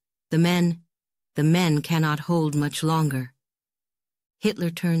reserves. The men cannot hold much longer. Hitler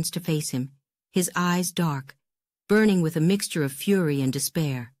turns to face him, his eyes dark, burning with a mixture of fury and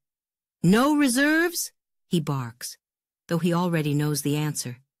despair. No reserves? He barks, though he already knows the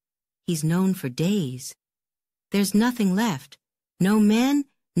answer. He's known for days. There's nothing left. No men,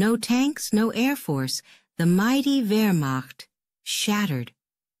 no tanks, no air force. The mighty Wehrmacht, shattered.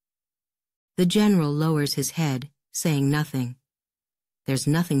 The general lowers his head, saying nothing. There's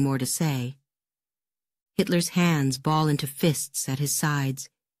nothing more to say. Hitler's hands ball into fists at his sides.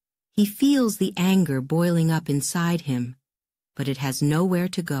 He feels the anger boiling up inside him, but it has nowhere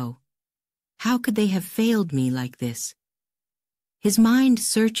to go. How could they have failed me like this? His mind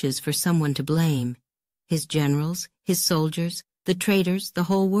searches for someone to blame, his generals, his soldiers, the traitors, the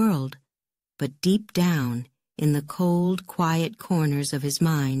whole world. But deep down, in the cold, quiet corners of his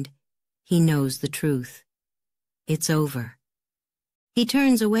mind, he knows the truth. It's over. He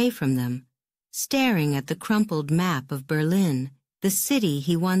turns away from them, staring at the crumpled map of Berlin, the city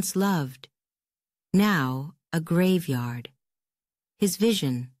he once loved. Now a graveyard. His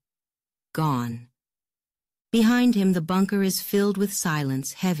vision, gone. Behind him the bunker is filled with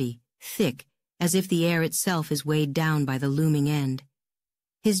silence, heavy, thick, as if the air itself is weighed down by the looming end.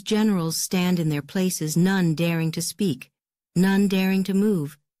 His generals stand in their places, none daring to speak, none daring to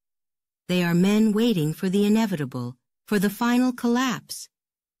move. They are men waiting for the inevitable, for the final collapse.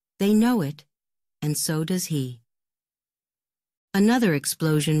 They know it, and so does he. Another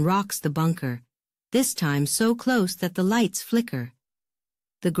explosion rocks the bunker, this time so close that the lights flicker.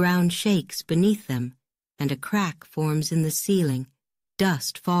 The ground shakes beneath them, and a crack forms in the ceiling,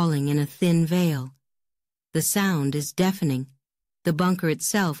 dust falling in a thin veil. The sound is deafening, the bunker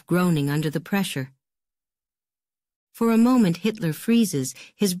itself groaning under the pressure. For a moment Hitler freezes,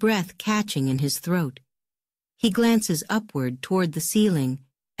 his breath catching in his throat. He glances upward toward the ceiling,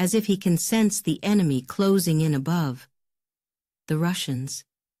 as if he can sense the enemy closing in above. The Russians.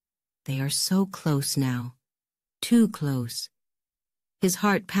 They are so close now, too close. His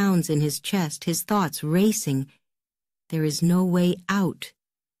heart pounds in his chest, his thoughts racing. There is no way out.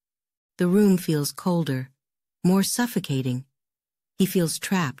 The room feels colder, more suffocating. He feels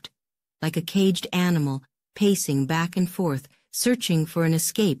trapped, like a caged animal, pacing back and forth, searching for an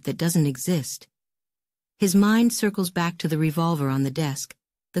escape that doesn't exist. His mind circles back to the revolver on the desk,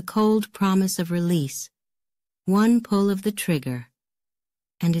 the cold promise of release. One pull of the trigger,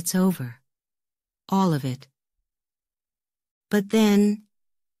 and it's over. All of it. But then,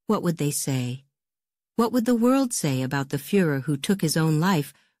 what would they say? What would the world say about the Führer who took his own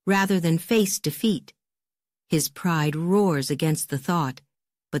life rather than face defeat? His pride roars against the thought,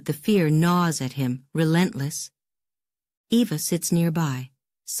 but the fear gnaws at him, relentless. Eva sits nearby,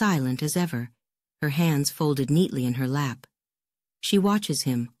 silent as ever, her hands folded neatly in her lap. She watches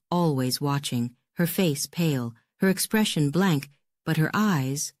him, always watching, her face pale, her expression blank, but her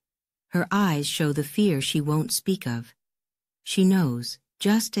eyes show the fear she won't speak of. She knows,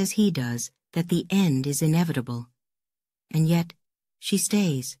 just as he does, that the end is inevitable. And yet, she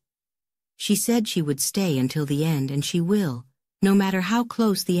stays. She said she would stay until the end, and she will, no matter how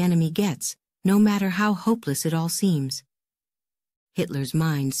close the enemy gets, no matter how hopeless it all seems. Hitler's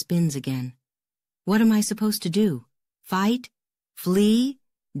mind spins again. What am I supposed to do? Fight? Flee?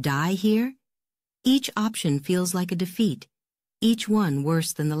 Die here? Each option feels like a defeat, each one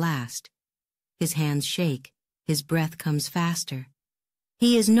worse than the last. His hands shake, his breath comes faster.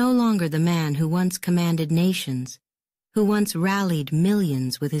 He is no longer the man who once commanded nations, who once rallied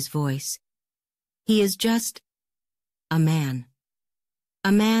millions with his voice. He is just a man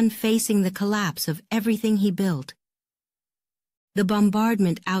facing the collapse of everything he built. The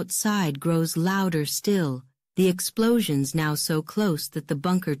bombardment outside grows louder still, the explosions now so close that the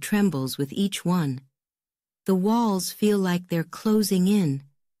bunker trembles with each one. The walls feel like they're closing in,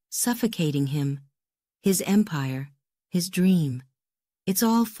 suffocating him, his empire, his dream. It's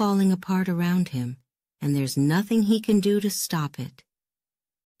all falling apart around him, and there's nothing he can do to stop it.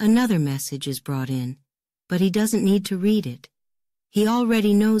 Another message is brought in, but he doesn't need to read it. He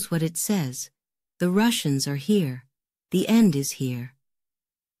already knows what it says. The Russians are here. The end is here.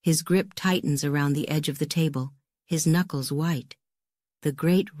 His grip tightens around the edge of the table, his knuckles white. The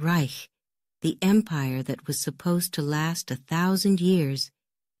Great Reich, the empire that was supposed to last 1,000 years,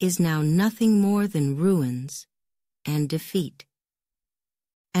 is now nothing more than ruins and defeat.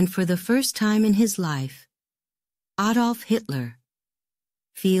 And for the first time in his life, Adolf Hitler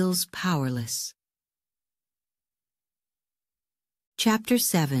feels powerless. Chapter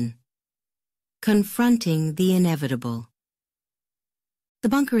 7. Confronting the Inevitable. The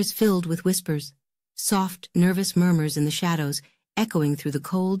bunker is filled with whispers, soft, nervous murmurs in the shadows, echoing through the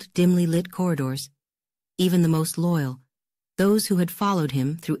cold, dimly lit corridors. Even the most loyal, those who had followed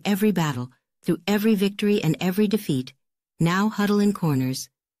him through every battle, through every victory and every defeat, now huddle in corners,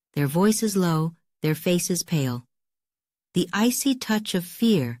 their voices low, their faces pale. The icy touch of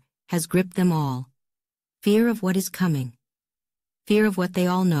fear has gripped them all. Fear of what is coming. Fear of what they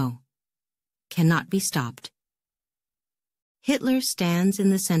all know. Cannot be stopped. Hitler stands in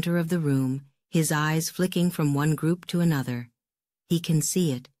the center of the room, his eyes flicking from one group to another. He can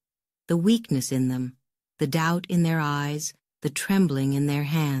see it, the weakness in them, the doubt in their eyes, the trembling in their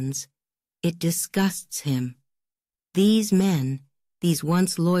hands. It disgusts him. These men, these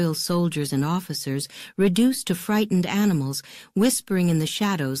once loyal soldiers and officers, reduced to frightened animals, whispering in the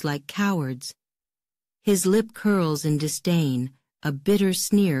shadows like cowards. His lip curls in disdain, a bitter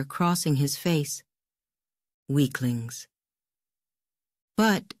sneer crossing his face. Weaklings.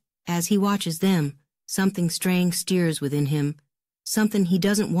 But, as he watches them, something straying stirs within him, something he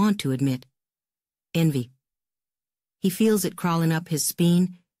doesn't want to admit. Envy. He feels it crawling up his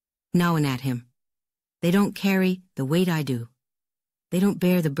spine, gnawing at him. They don't carry the weight I do. They don't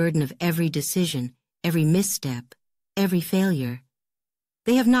bear the burden of every decision, every misstep, every failure.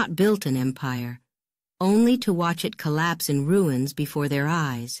 They have not built an empire, only to watch it collapse in ruins before their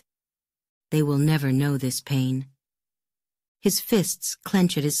eyes. They will never know this pain. His fists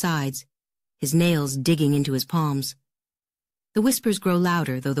clench at his sides, his nails digging into his palms. The whispers grow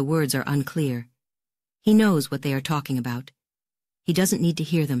louder, though the words are unclear. He knows what they are talking about. He doesn't need to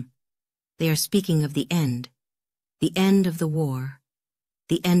hear them. They are speaking of the end of the war,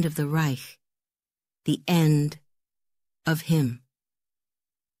 the end of the Reich, the end of him.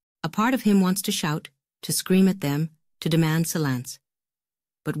 A part of him wants to shout, to scream at them, to demand silence.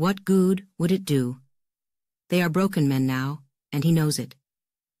 But what good would it do? They are broken men now, and he knows it.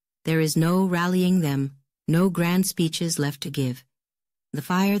 There is no rallying them, no grand speeches left to give. The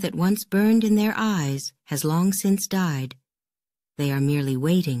fire that once burned in their eyes has long since died. They are merely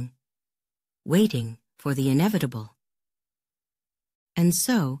waiting for the inevitable. And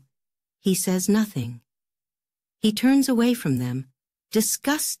so, he says nothing. He turns away from them,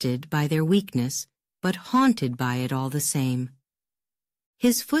 disgusted by their weakness, but haunted by it all the same.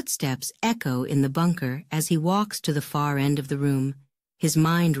 His footsteps echo in the bunker as he walks to the far end of the room, his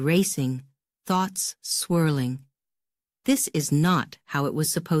mind racing, thoughts swirling. This is not how it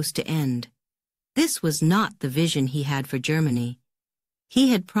was supposed to end. This was not the vision he had for Germany.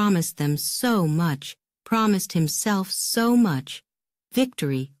 He had promised them so much, promised himself so much.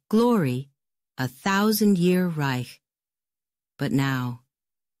 Victory, glory, 1,000-year Reich. But now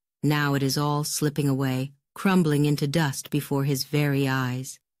it is all slipping away, crumbling into dust before his very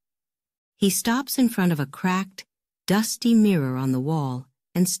eyes. He stops in front of a cracked, dusty mirror on the wall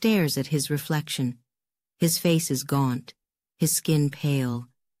and stares at his reflection. His face is gaunt, his skin pale,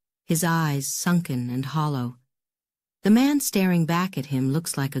 his eyes sunken and hollow. The man staring back at him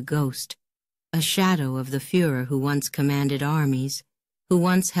looks like a ghost, a shadow of the Führer who once commanded armies, who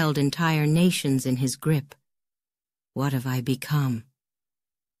once held entire nations in his grip. What have I become?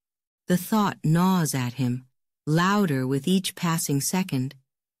 The thought gnaws at him, louder with each passing second.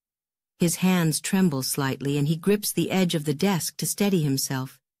 His hands tremble slightly and he grips the edge of the desk to steady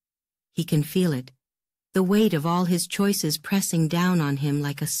himself. He can feel it, the weight of all his choices pressing down on him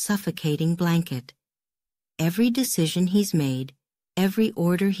like a suffocating blanket. Every decision he's made, every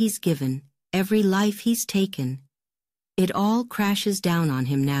order he's given, every life he's taken, it all crashes down on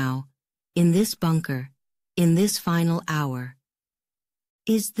him now, in this bunker, in this final hour.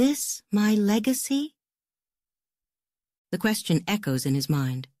 Is this my legacy? The question echoes in his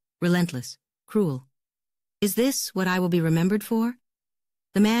mind, relentless, cruel. Is this what I will be remembered for?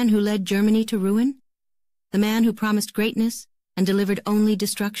 The man who led Germany to ruin? The man who promised greatness and delivered only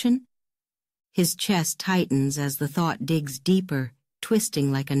destruction? His chest tightens as the thought digs deeper,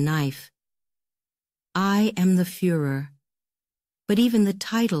 twisting like a knife. I am the Führer. But even the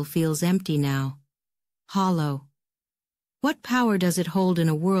title feels empty now, hollow. What power does it hold in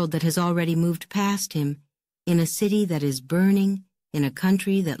a world that has already moved past him, in a city that is burning, in a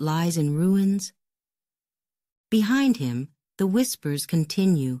country that lies in ruins? Behind him, the whispers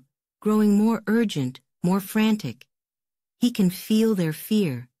continue, growing more urgent, more frantic. He can feel their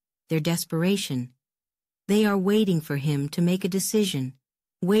fear, their desperation. They are waiting for him to make a decision,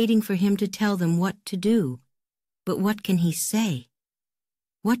 waiting for him to tell them what to do. But what can he say?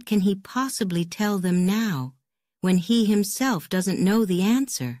 What can he possibly tell them now, when he himself doesn't know the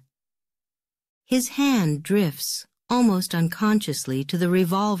answer? His hand drifts, almost unconsciously, to the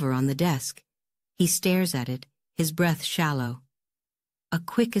revolver on the desk. He stares at it, his breath shallow. A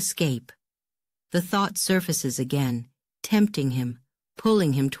quick escape. The thought surfaces again, tempting him,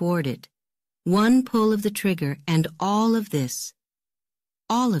 pulling him toward it. One pull of the trigger and all of this,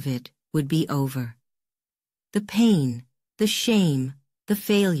 all of it would be over. The pain, the shame, the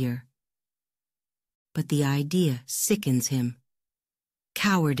failure. But the idea sickens him.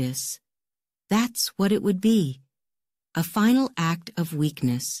 Cowardice. That's what it would be. A final act of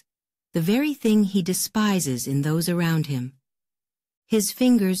weakness, the very thing he despises in those around him. His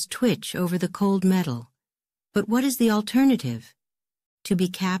fingers twitch over the cold metal. But what is the alternative? To be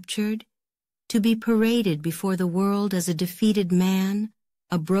captured? To be paraded before the world as a defeated man,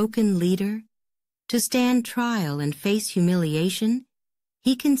 a broken leader? To stand trial and face humiliation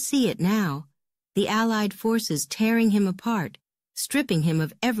He can see it now, the Allied forces tearing him apart, stripping him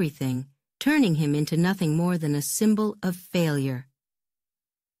of everything, turning him into nothing more than a symbol of failure.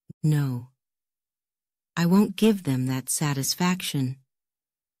 No, I won't give them that satisfaction.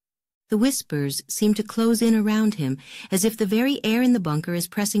 The whispers seem to close in around him, as if the very air in the bunker is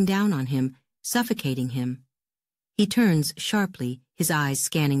pressing down on him, suffocating him. He turns sharply, his eyes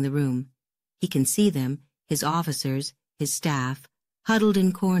scanning the room. He can see them, his officers, his staff, huddled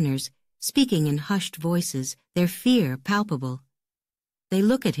in corners, speaking in hushed voices, their fear palpable. They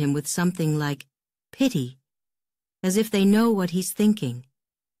look at him with something like pity, as if they know what he's thinking,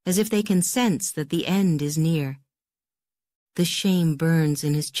 as if they can sense that the end is near. The shame burns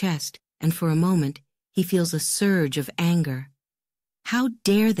in his chest, and for a moment he feels a surge of anger. How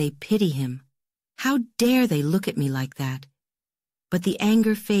dare they pity him? How dare they look at me like that? But the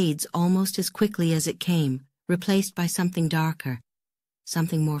anger fades almost as quickly as it came, replaced by something darker,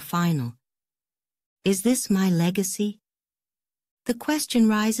 something more final. Is this my legacy? The question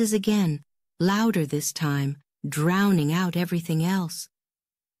rises again, louder this time, drowning out everything else.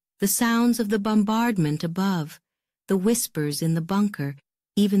 The sounds of the bombardment above, the whispers in the bunker,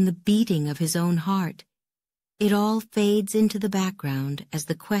 even the beating of his own heart. It all fades into the background as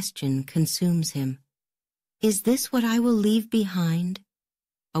the question consumes him. Is this what I will leave behind?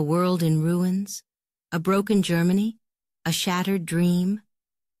 A world in ruins? A broken Germany? A shattered dream?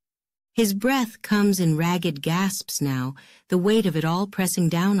 His breath comes in ragged gasps now, the weight of it all pressing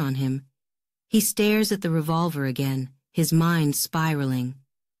down on him. He stares at the revolver again, his mind spiraling.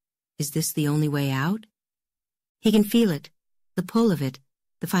 Is this the only way out? He can feel it, the pull of it,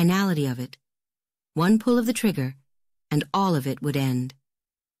 the finality of it. One pull of the trigger, and all of it would end.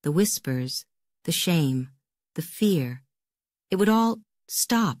 The whispers, the shame, the fear. It would all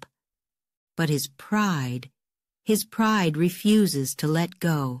stop. But his pride refuses to let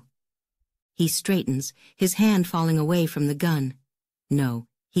go. He straightens, his hand falling away from the gun. No,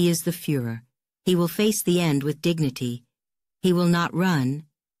 he is the Führer. He will face the end with dignity. He will not run.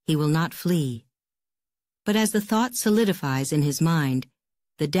 He will not flee. But as the thought solidifies in his mind,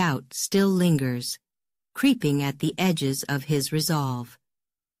 the doubt still lingers, creeping at the edges of his resolve.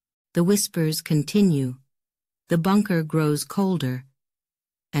 The whispers continue. The bunker grows colder,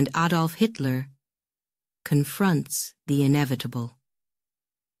 and Adolf Hitler confronts the inevitable.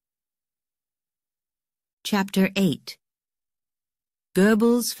 Chapter 8.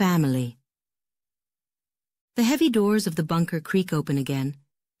 Goebbels' Family. The heavy doors of the bunker creak open again.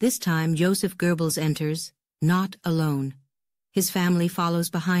 This time Joseph Goebbels enters, not alone. His family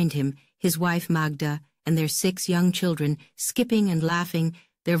follows behind him, his wife Magda and their 6 young children, skipping and laughing,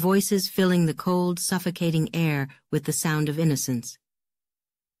 their voices filling the cold, suffocating air with the sound of innocence.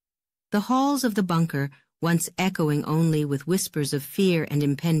 The halls of the bunker, once echoing only with whispers of fear and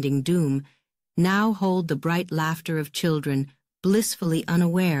impending doom, now hold the bright laughter of children, blissfully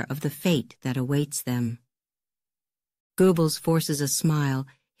unaware of the fate that awaits them. Goebbels forces a smile,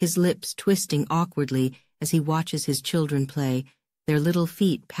 his lips twisting awkwardly as he watches his children play, their little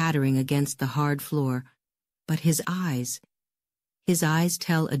feet pattering against the hard floor. But his eyes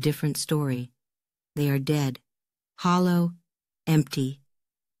tell a different story. They are dead, hollow, empty.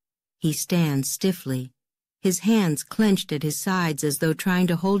 He stands stiffly, his hands clenched at his sides as though trying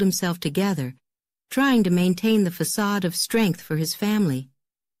to hold himself together, trying to maintain the facade of strength for his family,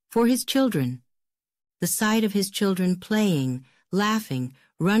 for his children. The sight of his children playing, laughing,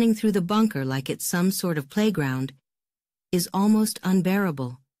 running through the bunker like it's some sort of playground, is almost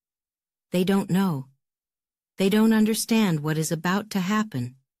unbearable. They don't know. They don't understand what is about to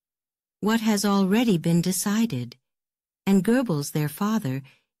happen, what has already been decided, and Goebbels, their father,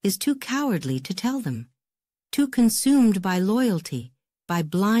 is too cowardly to tell them, too consumed by loyalty, by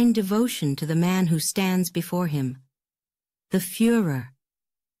blind devotion to the man who stands before him, the Führer.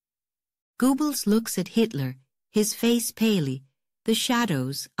 Goebbels looks at Hitler, his face pale, the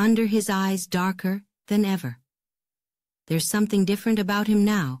shadows under his eyes darker than ever. There's something different about him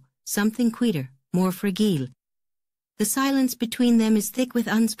now, something quieter, more fragile. The silence between them is thick with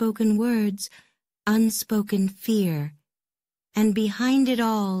unspoken words, unspoken fear, and behind it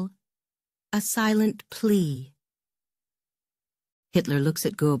all, a silent plea. Hitler looks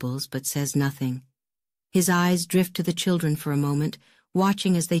at Goebbels but says nothing. His eyes drift to the children for a moment,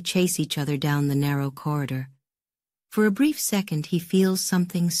 watching as they chase each other down the narrow corridor. For a brief second he feels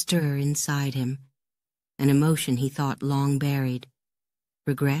something stir inside him, an emotion he thought long buried.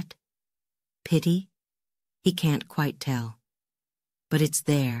 Regret? Pity? He can't quite tell. But it's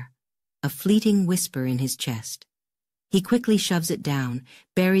there, a fleeting whisper in his chest. He quickly shoves it down,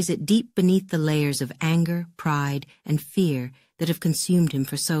 buries it deep beneath the layers of anger, pride, and fear that have consumed him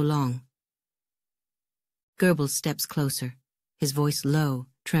for so long. Goebbels steps closer, his voice low,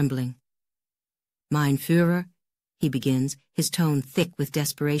 trembling. Mein Führer, he begins, his tone thick with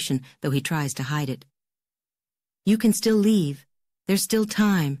desperation, though he tries to hide it. You can still leave. There's still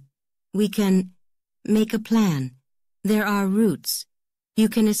time. We can make a plan. There are routes. You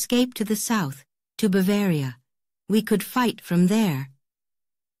can escape to the south, to Bavaria. We could fight from there.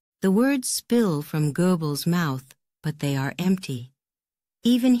 The words spill from Goebbels' mouth, but they are empty.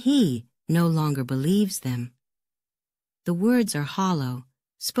 Even he no longer believes them. The words are hollow,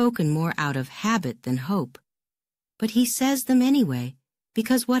 spoken more out of habit than hope. But he says them anyway,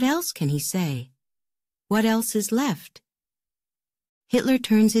 because what else can he say? What else is left? Hitler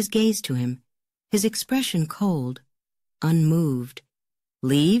turns his gaze to him, his expression cold, unmoved.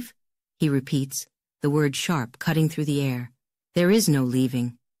 Leave? He repeats, the word sharp, cutting through the air. There is no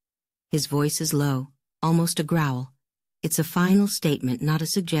leaving. His voice is low, almost a growl. It's a final statement, not a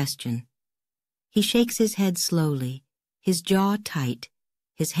suggestion. He shakes his head slowly, his jaw tight,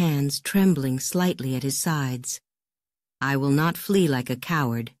 his hands trembling slightly at his sides. I will not flee like a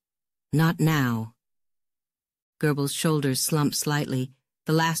coward. Not now. Goebbels' shoulders slump slightly,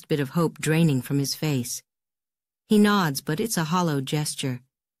 the last bit of hope draining from his face. He nods, but it's a hollow gesture.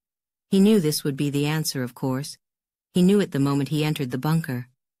 He knew this would be the answer, of course. He knew it the moment he entered the bunker.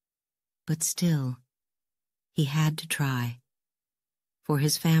 But still, he had to try. For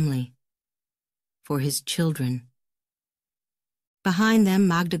his family. For his children. Behind them,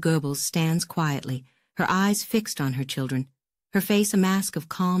 Magda Goebbels stands quietly, her eyes fixed on her children, her face a mask of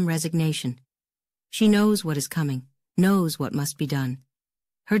calm resignation. She knows what is coming, knows what must be done.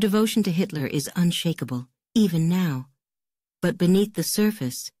 Her devotion to Hitler is unshakable, even now. But beneath the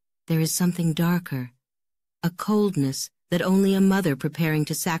surface, there is something darker, a coldness that only a mother preparing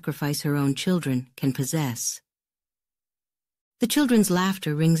to sacrifice her own children can possess. The children's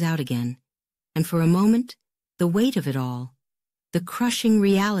laughter rings out again, and for a moment, the weight of it all, the crushing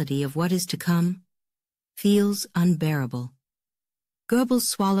reality of what is to come, feels unbearable. Goebbels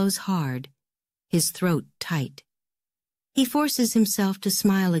swallows hard, his throat tight. He forces himself to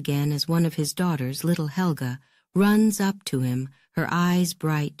smile again as one of his daughters, little Helga, runs up to him, her eyes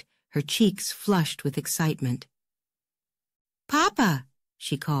bright, her cheeks flushed with excitement. Papa,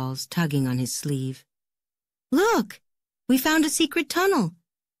 she calls, tugging on his sleeve. Look, we found a secret tunnel.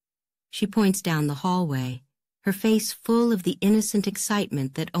 She points down the hallway, her face full of the innocent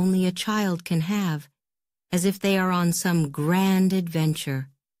excitement that only a child can have, as if they are on some grand adventure.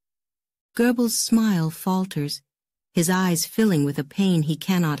 Goebbels' smile falters, his eyes filling with a pain he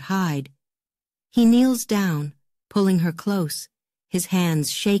cannot hide. He kneels down, pulling her close, his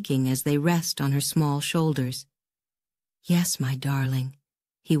hands shaking as they rest on her small shoulders. Yes, my darling,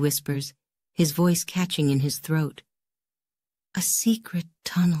 he whispers, his voice catching in his throat. A secret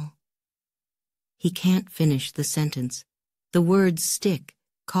tunnel. He can't finish the sentence. The words stick,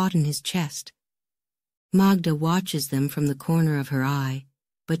 caught in his chest. Magda watches them from the corner of her eye,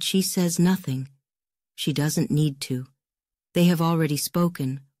 but she says nothing. She doesn't need to. They have already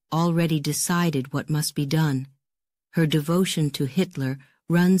spoken, already decided what must be done. Her devotion to Hitler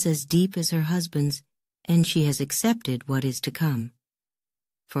runs as deep as her husband's, and she has accepted what is to come.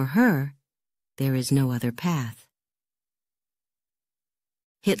 For her, there is no other path.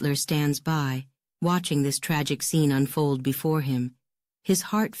 Hitler stands by, watching this tragic scene unfold before him. His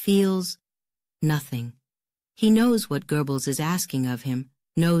heart feels nothing. He knows what Goebbels is asking of him,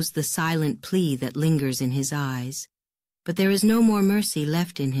 knows the silent plea that lingers in his eyes. But there is no more mercy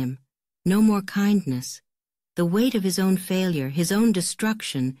left in him, no more kindness. The weight of his own failure, his own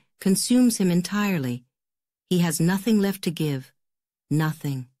destruction, consumes him entirely. He has nothing left to give,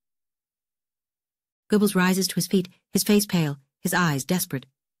 nothing. Goebbels rises to his feet, his face pale, his eyes desperate.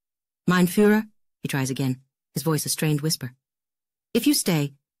 Mein Führer, he tries again, his voice a strained whisper. If you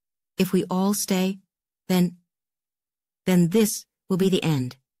stay, if we all stay, then this will be the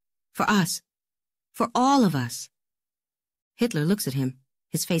end. For us. For all of us. Hitler looks at him,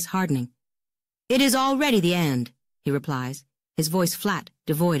 his face hardening. It is already the end, he replies, his voice flat,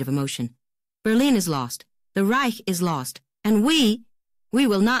 devoid of emotion. Berlin is lost, the Reich is lost, and we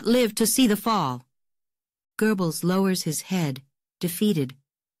will not live to see the fall. Goebbels lowers his head, defeated.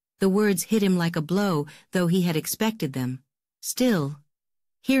 The words hit him like a blow, though he had expected them. Still,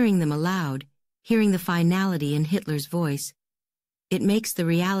 hearing them aloud, hearing the finality in Hitler's voice, it makes the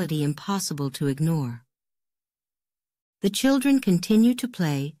reality impossible to ignore. The children continue to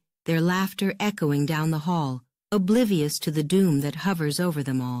play, their laughter echoing down the hall, oblivious to the doom that hovers over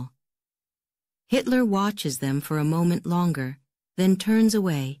them all. Hitler watches them for a moment longer, then turns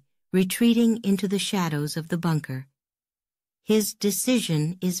away, retreating into the shadows of the bunker. His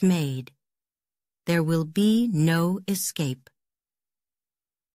decision is made. There will be no escape.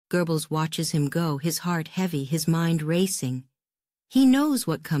 Goebbels watches him go, his heart heavy, his mind racing. He knows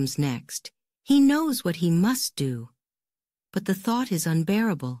what comes next. He knows what he must do. But the thought is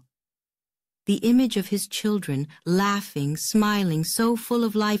unbearable. The image of his children, laughing, smiling, so full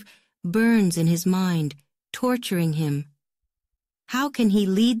of life, burns in his mind, torturing him. How can he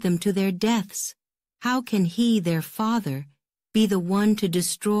lead them to their deaths? How can he, their father, be the one to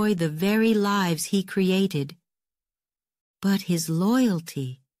destroy the very lives he created? But his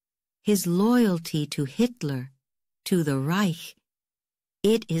loyalty to Hitler, to the Reich,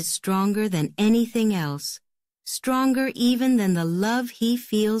 it is stronger than anything else, stronger even than the love he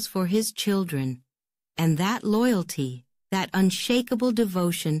feels for his children. And that loyalty, that unshakable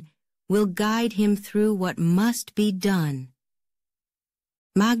devotion, will guide him through what must be done.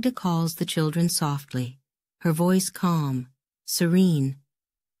 Magda calls the children softly, her voice calm, serene.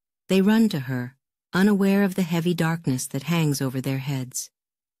 They run to her, unaware of the heavy darkness that hangs over their heads.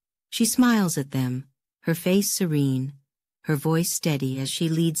 She smiles at them, her face serene, her voice steady as she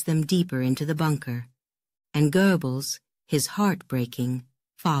leads them deeper into the bunker. And Goebbels, his heart breaking,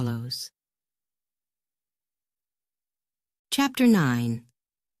 follows. Chapter 9.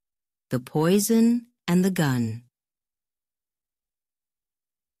 The Poison and the Gun.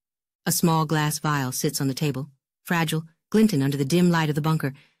 A small glass vial sits on the table, fragile, glinting under the dim light of the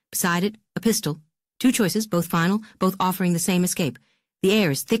bunker. Beside it, a pistol. Two choices, both final, both offering the same escape. The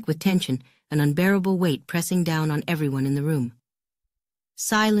air is thick with tension, an unbearable weight pressing down on everyone in the room.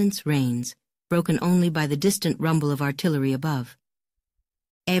 Silence reigns, broken only by the distant rumble of artillery above.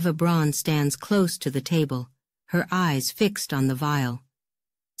 Eva Braun stands close to the table, her eyes fixed on the vial.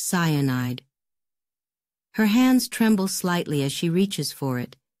 Cyanide. Her hands tremble slightly as she reaches for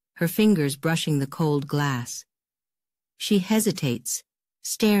it, her fingers brushing the cold glass. She hesitates,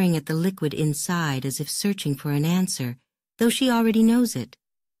 staring at the liquid inside as if searching for an answer, though she already knows it.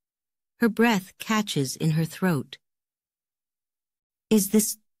 Her breath catches in her throat. "Is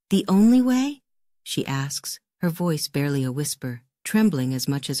this the only way?" she asks, her voice barely a whisper, trembling as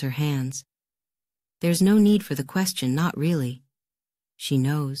much as her hands. There's no need for the question, not really. She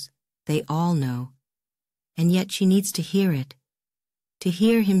knows, they all know, and yet she needs to hear it, to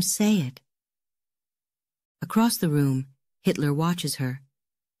hear him say it. Across the room, Hitler watches her,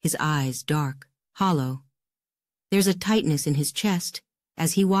 his eyes dark, hollow. There's a tightness in his chest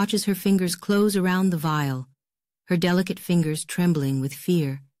as he watches her fingers close around the vial, her delicate fingers trembling with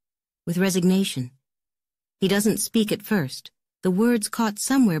fear, with resignation. He doesn't speak at first, the words caught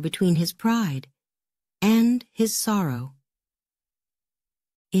somewhere between his pride and his sorrow.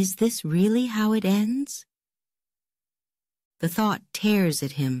 Is this really how it ends? The thought tears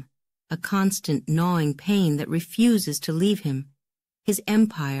at him, a constant gnawing pain that refuses to leave him. His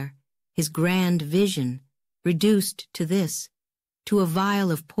empire, his grand vision, reduced to this, to a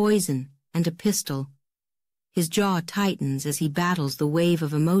vial of poison and a pistol. His jaw tightens as he battles the wave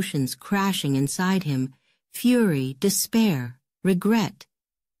of emotions crashing inside him, fury, despair, regret.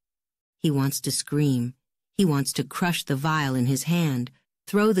 He wants to scream. He wants to crush the vial in his hand,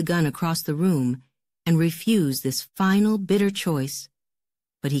 throw the gun across the room, and refuse this final bitter choice.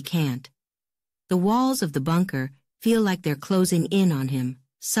 But he can't. The walls of the bunker feel like they're closing in on him,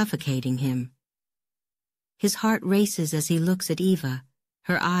 suffocating him. His heart races as he looks at Eva,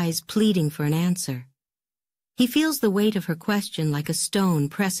 her eyes pleading for an answer. He feels the weight of her question like a stone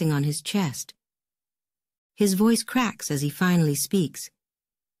pressing on his chest. His voice cracks as he finally speaks.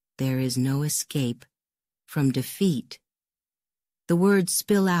 There is no escape from defeat. The words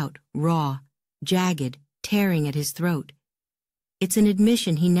spill out, raw, jagged, tearing at his throat. It's an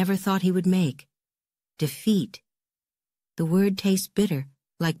admission he never thought he would make. Defeat. The word tastes bitter,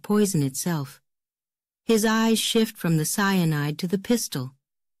 like poison itself. His eyes shift from the cyanide to the pistol.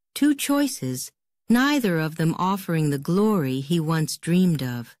 Two choices, neither of them offering the glory he once dreamed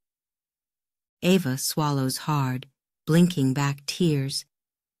of. Eva swallows hard, blinking back tears.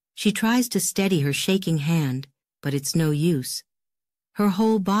 She tries to steady her shaking hand, but it's no use. Her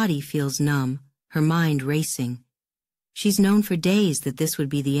whole body feels numb, her mind racing. She's known for days that this would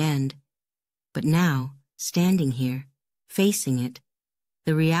be the end. But now, standing here, facing it,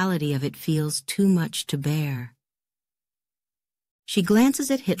 the reality of it feels too much to bear. She glances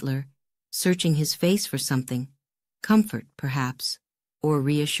at Hitler, searching his face for something, comfort, perhaps, or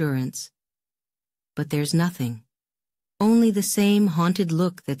reassurance. But there's nothing. Only the same haunted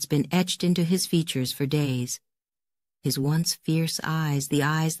look that's been etched into his features for days. His once fierce eyes, the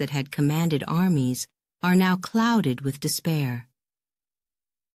eyes that had commanded armies, are now clouded with despair.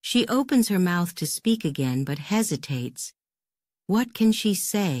 She opens her mouth to speak again, but hesitates. What can she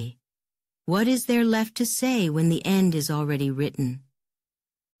say? What is there left to say when the end is already written?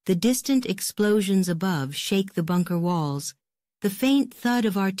 The distant explosions above shake the bunker walls, the faint thud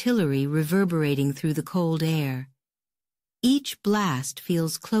of artillery reverberating through the cold air. Each blast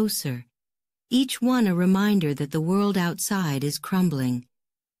feels closer, each one a reminder that the world outside is crumbling.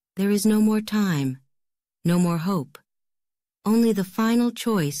 There is no more time, no more hope, only the final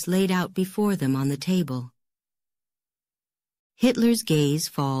choice laid out before them on the table. Hitler's gaze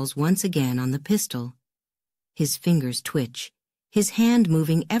falls once again on the pistol. His fingers twitch, his hand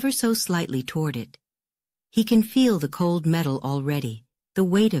moving ever so slightly toward it. He can feel the cold metal already, the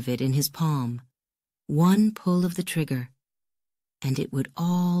weight of it in his palm. One pull of the trigger, and it would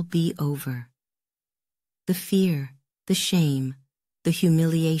all be over. The fear, the shame, the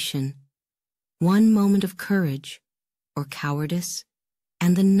humiliation, one moment of courage or cowardice,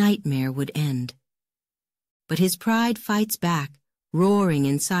 and the nightmare would end. But his pride fights back, roaring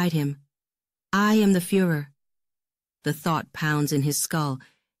inside him. I am the Führer. The thought pounds in his skull,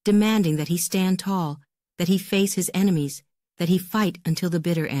 demanding that he stand tall, that he face his enemies, that he fight until the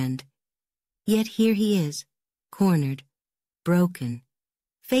bitter end. Yet here he is, cornered, broken,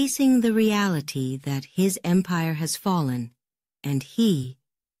 facing the reality that his empire has fallen, and he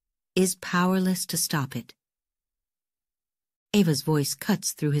is powerless to stop it. Eva's voice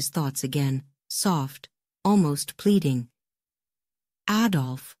cuts through his thoughts again, soft, almost pleading.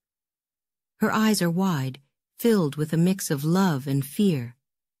 Adolf. Her eyes are wide, filled with a mix of love and fear.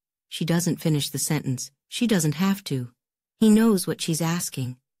 She doesn't finish the sentence. She doesn't have to. He knows what she's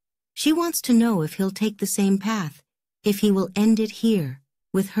asking. She wants to know if he'll take the same path, if he will end it here,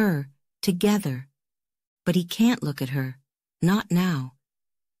 with her, together. But he can't look at her, not now.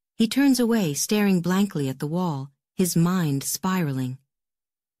 He turns away, staring blankly at the wall, his mind spiraling.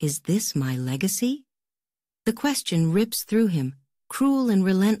 Is this my legacy? The question rips through him, cruel and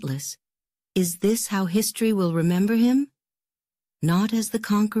relentless. Is this how history will remember him? Not as the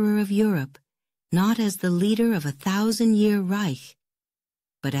conqueror of Europe, not as the leader of a 1,000-year Reich,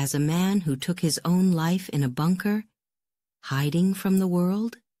 but as a man who took his own life in a bunker, hiding from the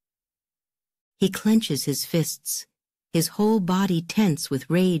world? He clenches his fists, his whole body tense with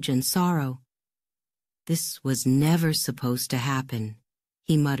rage and sorrow. This was never supposed to happen,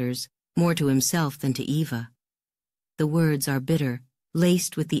 he mutters, more to himself than to Eva. The words are bitter,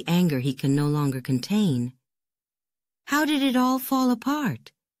 laced with the anger he can no longer contain. How did it all fall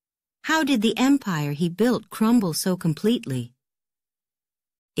apart? How did the empire he built crumble so completely?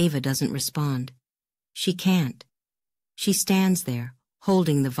 Eva doesn't respond. She can't. She stands there,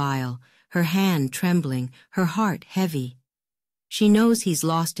 holding the vial, her hand trembling, her heart heavy. She knows he's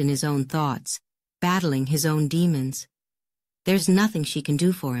lost in his own thoughts, battling his own demons. There's nothing she can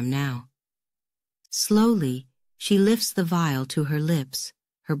do for him now. Slowly, she lifts the vial to her lips,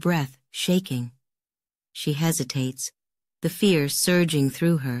 her breath shaking. She hesitates, the fear surging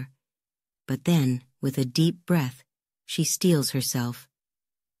through her. But then, with a deep breath, she steels herself.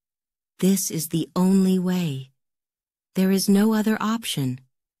 This is the only way. There is no other option.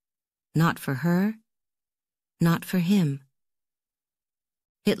 Not for her, not for him.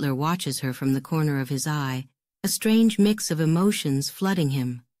 Hitler watches her from the corner of his eye, a strange mix of emotions flooding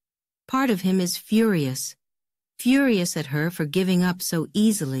him. Part of him is furious. Furious at her for giving up so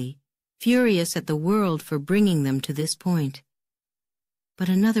easily, furious at the world for bringing them to this point. But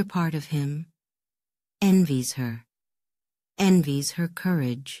another part of him envies her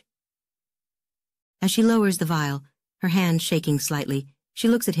courage. As she lowers the vial, her hand shaking slightly, she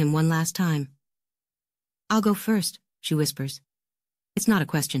looks at him one last time. I'll go first, she whispers. It's not a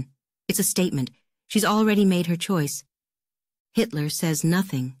question. It's a statement. She's already made her choice. Hitler says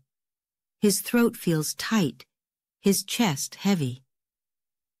nothing. His throat feels tight, his chest heavy.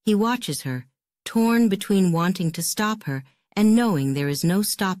 He watches her, torn between wanting to stop her and knowing there is no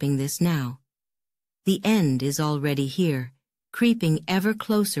stopping this now. The end is already here, creeping ever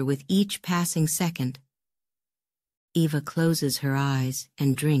closer with each passing second. Eva closes her eyes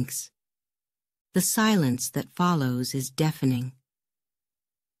and drinks. The silence that follows is deafening.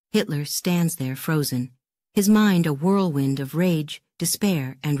 Hitler stands there frozen, his mind a whirlwind of rage,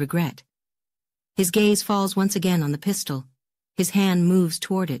 despair, and regret. His gaze falls once again on the pistol. His hand moves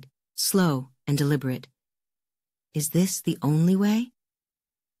toward it, slow and deliberate. Is this the only way?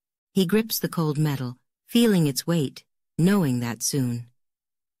 He grips the cold metal, feeling its weight, knowing that soon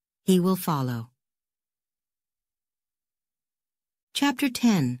he will follow. Chapter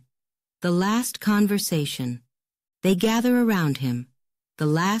 10. The Last Conversation. They gather around him, the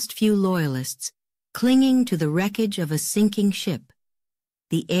last few loyalists, clinging to the wreckage of a sinking ship.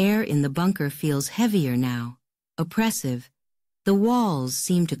 The air in the bunker feels heavier now, oppressive. The walls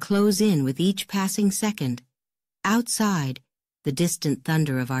seem to close in with each passing second. Outside, the distant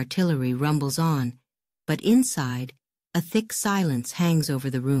thunder of artillery rumbles on, but inside, a thick silence hangs over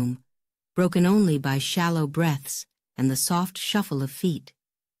the room, broken only by shallow breaths and the soft shuffle of feet.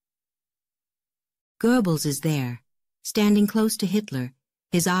 Goebbels is there, standing close to Hitler,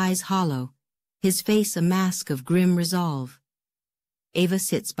 his eyes hollow, his face a mask of grim resolve. Eva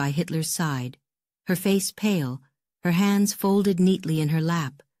sits by Hitler's side, her face pale, her hands folded neatly in her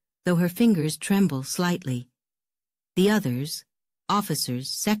lap, though her fingers tremble slightly. The others, officers,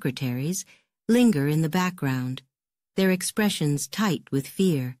 secretaries, linger in the background, their expressions tight with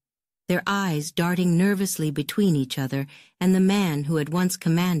fear, their eyes darting nervously between each other and the man who had once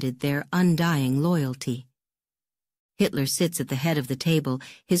commanded their undying loyalty. Hitler sits at the head of the table,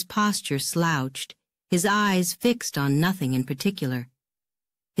 his posture slouched, his eyes fixed on nothing in particular.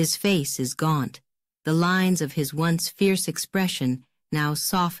 His face is gaunt, the lines of his once fierce expression now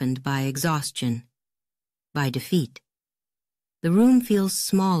softened by exhaustion, by defeat. The room feels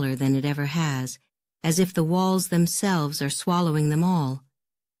smaller than it ever has, as if the walls themselves are swallowing them all.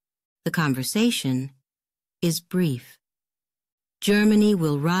 The conversation is brief. Germany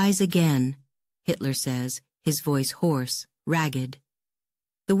will rise again, Hitler says, his voice hoarse, ragged.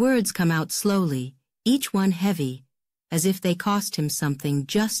 The words come out slowly, each one heavy, as if they cost him something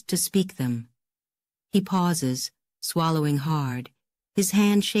just to speak them. He pauses, swallowing hard, his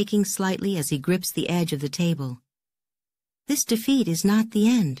hand shaking slightly as he grips the edge of the table. This defeat is not the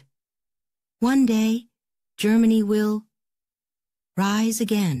end. One day, Germany will rise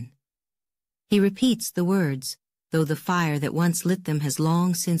again. He repeats the words, though the fire that once lit them has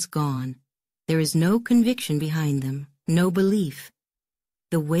long since gone. There is no conviction behind them, no belief.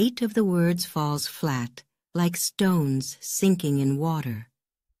 The weight of the words falls flat, like stones sinking in water.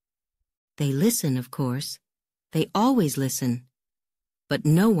 They listen, of course. They always listen. But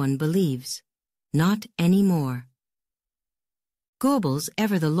no one believes. Not anymore. Goebbels,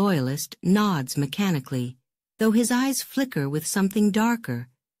 ever the loyalist, nods mechanically, though his eyes flicker with something darker,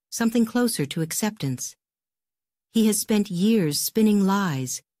 something closer to acceptance. He has spent years spinning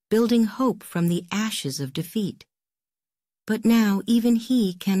lies, building hope from the ashes of defeat. But now even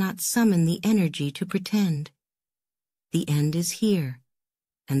he cannot summon the energy to pretend. The end is here,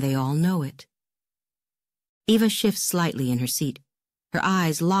 and they all know it. Eva shifts slightly in her seat, her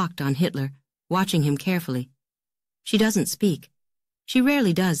eyes locked on Hitler, watching him carefully. She doesn't speak. She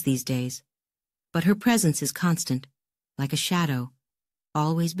rarely does these days, but her presence is constant, like a shadow,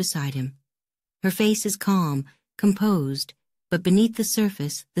 always beside him. Her face is calm, composed, but beneath the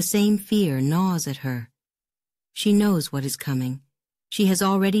surface the same fear gnaws at her. She knows what is coming. She has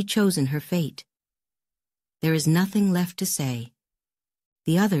already chosen her fate. There is nothing left to say.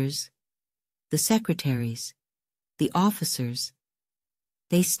 The others, the secretaries, the officers,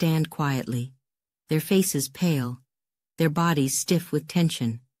 they stand quietly, their faces pale, their bodies stiff with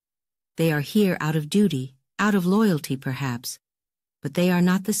tension. They are here out of duty, out of loyalty perhaps, but they are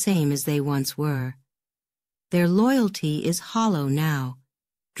not the same as they once were. Their loyalty is hollow now,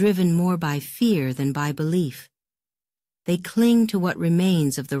 driven more by fear than by belief. They cling to what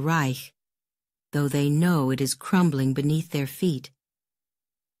remains of the Reich, though they know it is crumbling beneath their feet.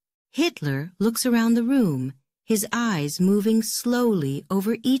 Hitler looks around the room, his eyes moving slowly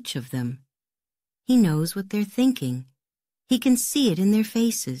over each of them. He knows what they're thinking. He can see it in their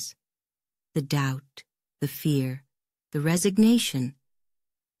faces. The doubt, the fear, the resignation.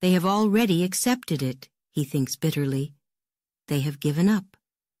 They have already accepted it, he thinks bitterly. They have given up.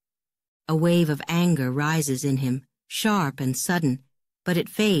 A wave of anger rises in him, sharp and sudden, but it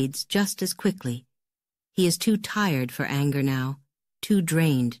fades just as quickly. He is too tired for anger now, too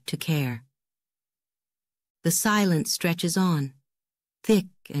drained to care. The silence stretches on, thick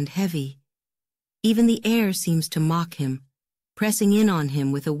and heavy. Even the air seems to mock him, pressing in on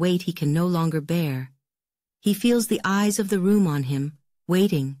him with a weight he can no longer bear. He feels the eyes of the room on him,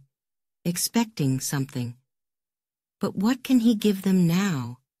 waiting, expecting something. But what can he give them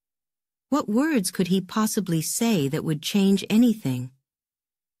now? What words could he possibly say that would change anything?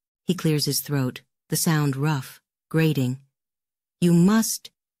 He clears his throat, the sound rough, grating. You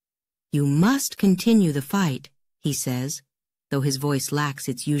must continue the fight, he says, though his voice lacks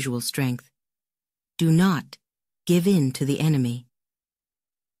its usual strength. Do not give in to the enemy.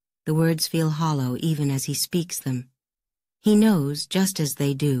 The words feel hollow even as he speaks them. He knows, just as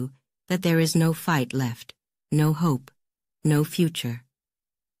they do, that there is no fight left, no hope, no future.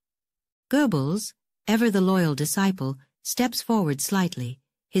 Goebbels, ever the loyal disciple, steps forward slightly,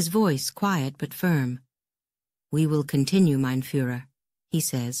 his voice quiet but firm. "We will continue, mein Führer," he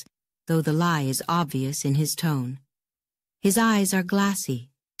says, though the lie is obvious in his tone. His eyes are glassy,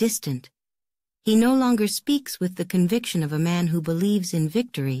 distant. He no longer speaks with the conviction of a man who believes in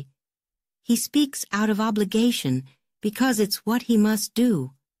victory. He speaks out of obligation because it's what he must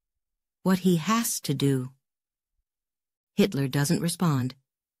do, what he has to do. Hitler doesn't respond.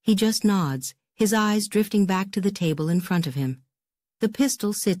 He just nods, his eyes drifting back to the table in front of him. The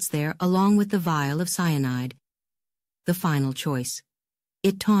pistol sits there along with the vial of cyanide. The final choice.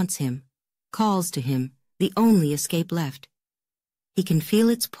 It taunts him, calls to him, the only escape left. He can feel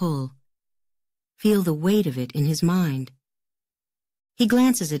its pull, feel the weight of it in his mind. He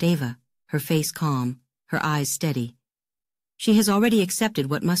glances at Eva, her face calm, her eyes steady. She has already accepted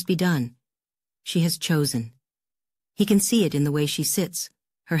what must be done. She has chosen. He can see it in the way she sits,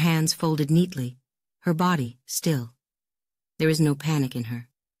 her hands folded neatly, her body still. There is no panic in her.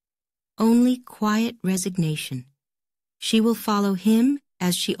 Only quiet resignation. She will follow him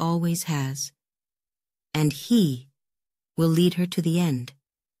as she always has. And he will lead her to the end.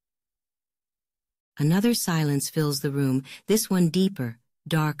 Another silence fills the room, this one deeper,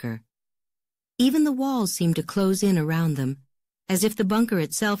 darker. Even the walls seem to close in around them, as if the bunker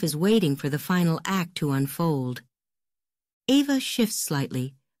itself is waiting for the final act to unfold. Eva shifts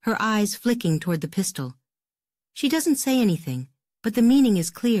slightly, her eyes flicking toward the pistol. She doesn't say anything, but the meaning is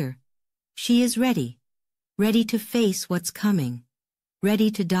clear. She is ready, ready to face what's coming,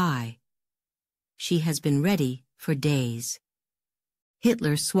 ready to die. She has been ready for days.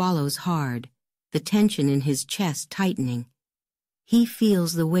 Hitler swallows hard, the tension in his chest tightening. He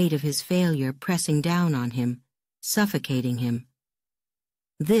feels the weight of his failure pressing down on him, suffocating him.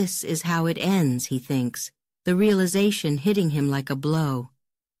 This is how it ends, he thinks, the realization hitting him like a blow.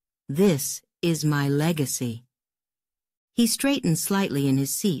 This is my legacy. He straightens slightly in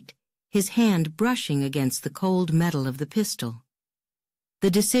his seat, his hand brushing against the cold metal of the pistol.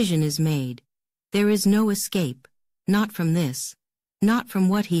 The decision is made. There is no escape, not from this, not from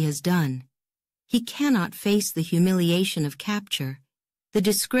what he has done. He cannot face the humiliation of capture, the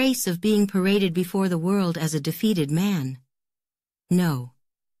disgrace of being paraded before the world as a defeated man. No.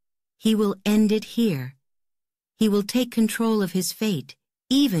 He will end it here. He will take control of his fate,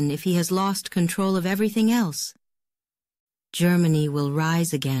 even if he has lost control of everything else. Germany will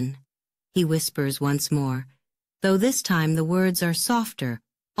rise again, he whispers once more, though this time the words are softer,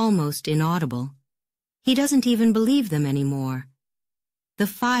 almost inaudible. He doesn't even believe them anymore. The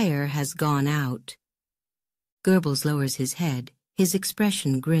fire has gone out. Goebbels lowers his head, his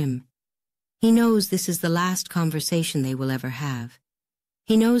expression grim. He knows this is the last conversation they will ever have.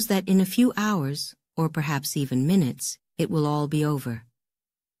 He knows that in a few hours, or perhaps even minutes, it will all be over.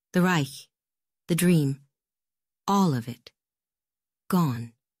 The Reich, the dream, all of it,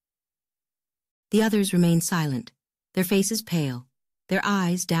 gone. The others remain silent, their faces pale, their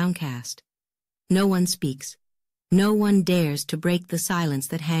eyes downcast. No one speaks. No one dares to break the silence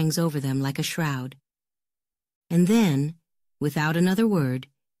that hangs over them like a shroud. And then, without another word,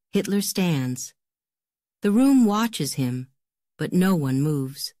 Hitler stands. The room watches him, but no one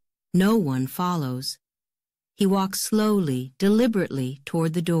moves. No one follows. He walks slowly, deliberately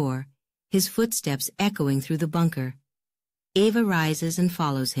toward the door, his footsteps echoing through the bunker. Eva rises and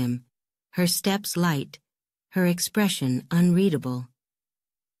follows him, her steps light, her expression unreadable.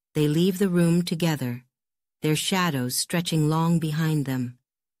 They leave the room together, their shadows stretching long behind them.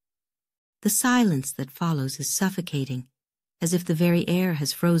 The silence that follows is suffocating, as if the very air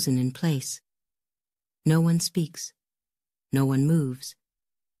has frozen in place. No one speaks. No one moves.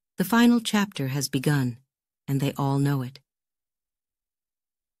 The final chapter has begun, and they all know it.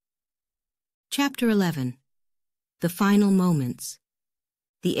 Chapter 11. The Final Moments.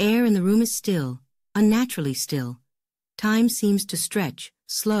 The air in the room is still, unnaturally still. Time seems to stretch,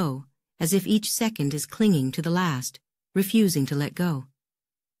 slow, as if each second is clinging to the last, refusing to let go.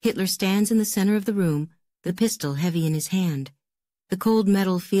 Hitler stands in the center of the room, the pistol heavy in his hand. The cold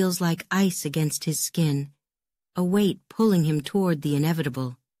metal feels like ice against his skin, a weight pulling him toward the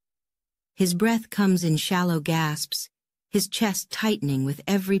inevitable. His breath comes in shallow gasps, his chest tightening with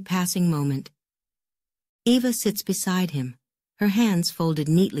every passing moment. Eva sits beside him, her hands folded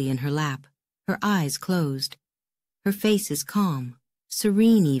neatly in her lap, her eyes closed. Her face is calm,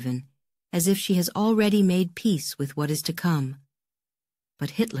 serene even, as if she has already made peace with what is to come.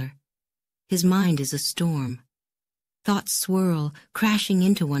 But Hitler, his mind is a storm. Thoughts swirl, crashing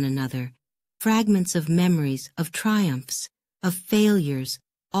into one another, fragments of memories, of triumphs, of failures,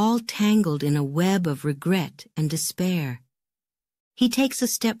 all tangled in a web of regret and despair. He takes a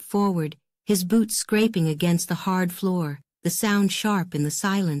step forward, his boots scraping against the hard floor, the sound sharp in the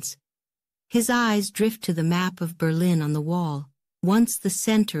silence. His eyes drift to the map of Berlin on the wall, once the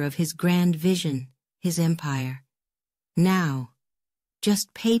center of his grand vision, his empire. Now,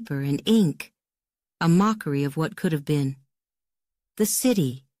 just paper and ink, a mockery of what could have been. The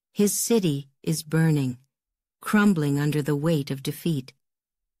city, his city, is burning, crumbling under the weight of defeat.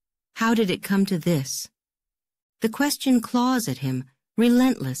 How did it come to this? The question claws at him,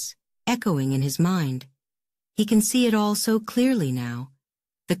 relentless, echoing in his mind. He can see it all so clearly now.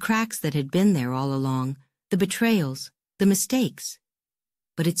 The cracks that had been there all along, the betrayals, the mistakes.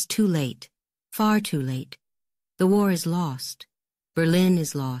 But it's too late, far too late. The war is lost. Berlin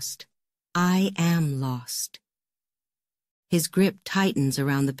is lost. I am lost. His grip tightens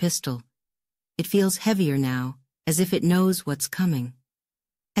around the pistol. It feels heavier now, as if it knows what's coming.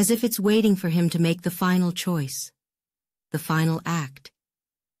 As if it's waiting for him to make the final choice. The final act.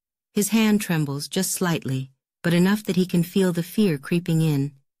 His hand trembles just slightly, but enough that he can feel the fear creeping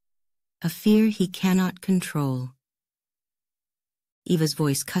in. A fear he cannot control. Eva's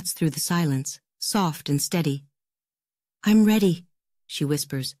voice cuts through the silence, soft and steady. "I'm ready," she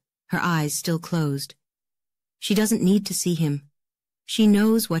whispers, her eyes still closed. She doesn't need to see him. She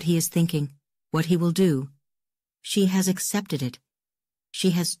knows what he is thinking, what he will do. She has accepted it. She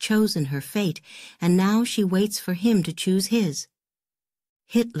has chosen her fate, and now she waits for him to choose his.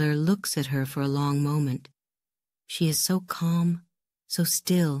 Hitler looks at her for a long moment. She is so calm, so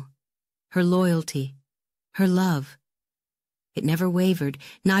still. Her loyalty, her love. It never wavered,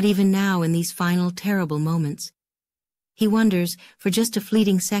 not even now in these final terrible moments. He wonders, for just a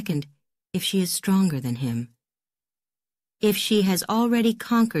fleeting second, if she is stronger than him. If she has already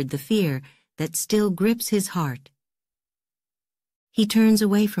conquered the fear that still grips his heart. He turns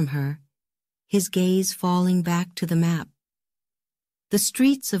away from her, his gaze falling back to the map. The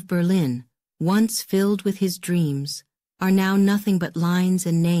streets of Berlin, once filled with his dreams, are now nothing but lines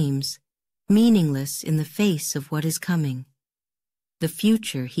and names, meaningless in the face of what is coming. The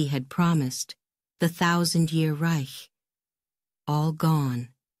future he had promised, the 1,000-year Reich. All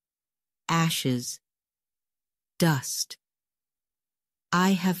gone. Ashes. Dust. I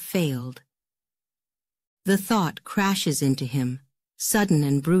have failed. The thought crashes into him, sudden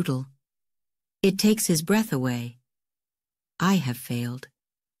and brutal. It takes his breath away. I have failed.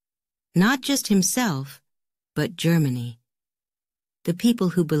 Not just himself, but Germany. The people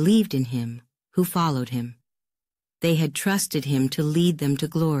who believed in him, who followed him. They had trusted him to lead them to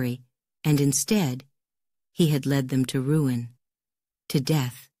glory, and instead, he had led them to ruin, to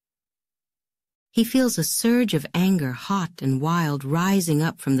death. He feels a surge of anger, hot and wild, rising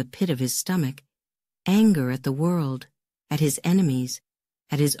up from the pit of his stomach. Anger at the world, at his enemies,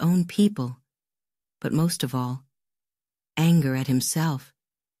 at his own people. But most of all, anger at himself.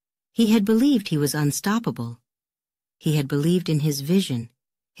 He had believed he was unstoppable. He had believed in his vision,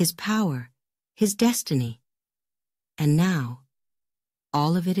 his power, his destiny. And now,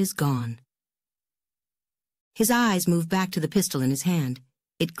 all of it is gone. His eyes move back to the pistol in his hand.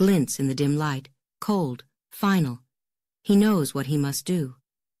 It glints in the dim light, cold, final. He knows what he must do.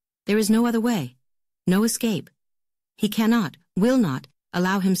 There is no other way, no escape. He cannot, will not,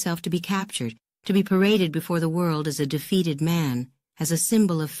 allow himself to be captured, to be paraded before the world as a defeated man, as a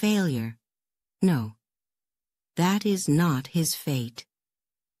symbol of failure. No. That is not his fate.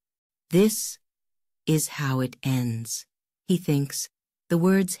 This is how it ends, he thinks, the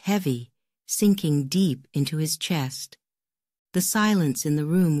words heavy, sinking deep into his chest. The silence in the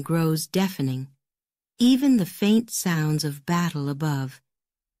room grows deafening. Even the faint sounds of battle above,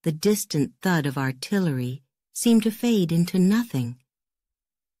 the distant thud of artillery, seem to fade into nothing.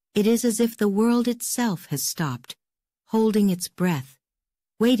 It is as if the world itself has stopped, holding its breath,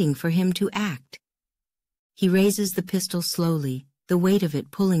 waiting for him to act. He raises the pistol slowly, the weight of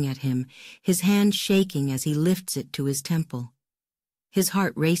it pulling at him, his hand shaking as he lifts it to his temple. His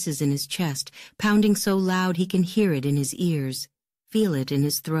heart races in his chest, pounding so loud he can hear it in his ears, feel it in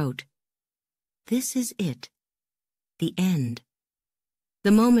his throat. This is it. The end.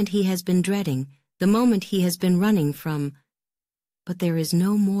 The moment he has been dreading, the moment he has been running from. But there is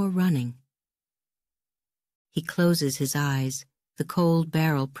no more running. He closes his eyes, the cold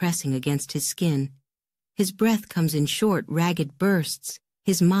barrel pressing against his skin. His breath comes in short, ragged bursts,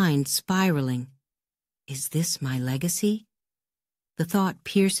 his mind spiraling. Is this my legacy? The thought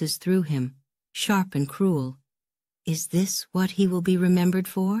pierces through him, sharp and cruel. Is this what he will be remembered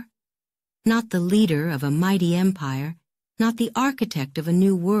for? Not the leader of a mighty empire, not the architect of a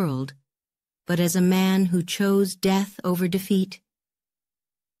new world, but as a man who chose death over defeat.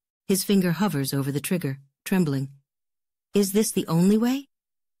 His finger hovers over the trigger, trembling. Is this the only way?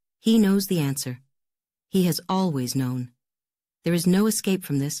 He knows the answer. He has always known. There is no escape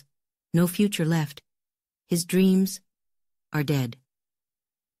from this, no future left. His dreams are dead.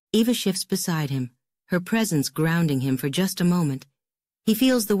 Eva shifts beside him, her presence grounding him for just a moment. He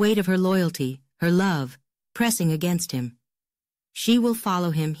feels the weight of her loyalty, her love, pressing against him. She will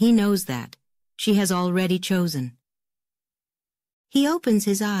follow him, he knows that. She has already chosen. He opens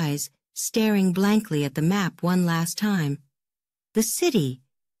his eyes, staring blankly at the map one last time. The city,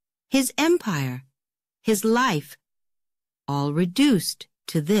 his empire, his life, all reduced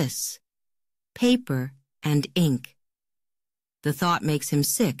to this: paper and ink. The thought makes him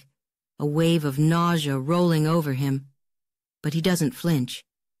sick, a wave of nausea rolling over him. But he doesn't flinch.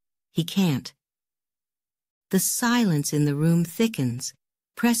 He can't. The silence in the room thickens,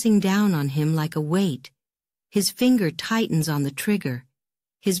 pressing down on him like a weight. His finger tightens on the trigger.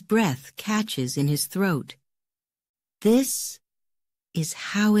 His breath catches in his throat. "This is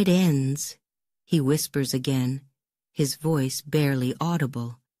how it ends," he whispers again, his voice barely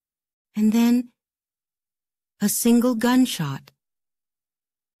audible. And then, a single gunshot.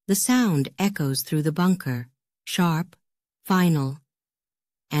 The sound echoes through the bunker, sharp, final,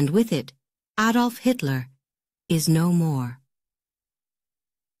 and with it, Adolf Hitler is no more.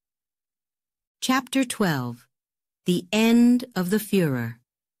 Chapter 12. The End of the Führer.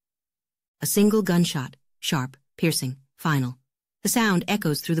 A single gunshot, sharp, piercing, final. The sound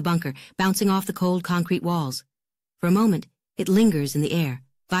echoes through the bunker, bouncing off the cold concrete walls. For a moment, it lingers in the air,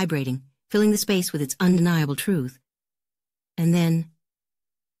 vibrating, filling the space with its undeniable truth. And then,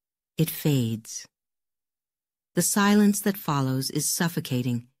 it fades. The silence that follows is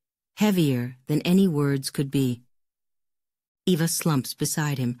suffocating, heavier than any words could be. Eva slumps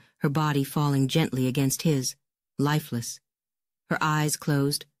beside him, her body falling gently against his, lifeless. Her eyes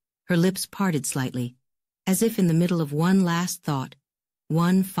closed, her lips parted slightly, as if in the middle of one last thought,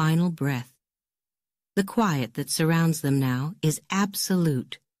 one final breath. The quiet that surrounds them now is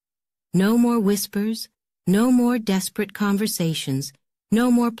absolute. No more whispers, no more desperate conversations,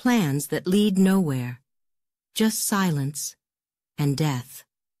 no more plans that lead nowhere. Just silence and death.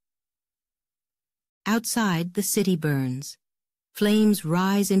 Outside, the city burns. Flames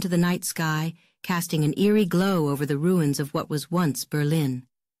rise into the night sky, casting an eerie glow over the ruins of what was once Berlin,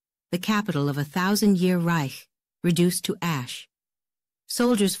 the capital of a 1,000-year Reich, reduced to ash.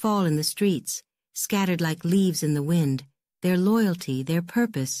 Soldiers fall in the streets, scattered like leaves in the wind, their loyalty, their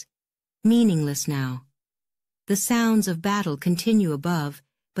purpose, meaningless now. The sounds of battle continue above,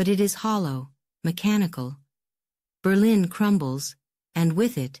 but it is hollow, mechanical. Berlin crumbles, and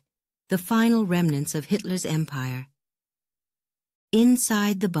with it, the final remnants of Hitler's empire.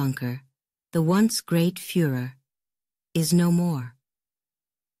 Inside the bunker, the once great Führer is no more.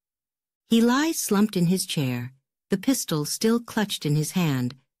 He lies slumped in his chair, the pistol still clutched in his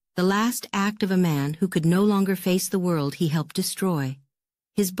hand, the last act of a man who could no longer face the world he helped destroy.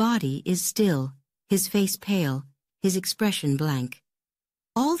 His body is still, his face pale, his expression blank.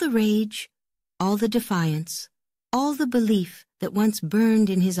 All the rage, all the defiance, all the belief that once burned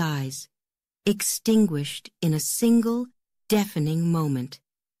in his eyes, extinguished in a single, deafening moment.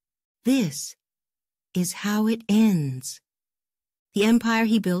 This is how it ends. The empire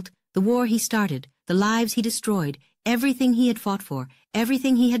he built, the war he started, the lives he destroyed, everything he had fought for,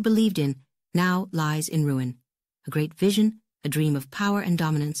 everything he had believed in, now lies in ruin. A great vision, a dream of power and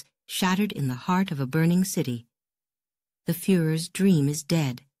dominance, shattered in the heart of a burning city. The Führer's dream is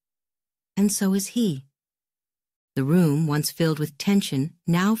dead, and so is he. The room, once filled with tension,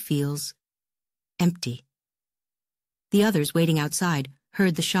 now feels empty. The others waiting outside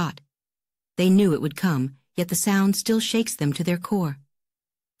heard the shot. They knew it would come, yet the sound still shakes them to their core.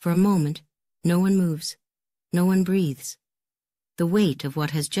 For a moment, no one moves, no one breathes. The weight of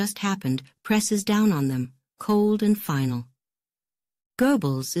what has just happened presses down on them, cold and final.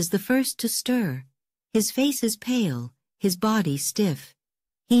 Goebbels is the first to stir. His face is pale, his body stiff.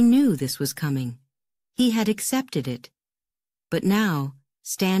 He knew this was coming. He had accepted it. But now,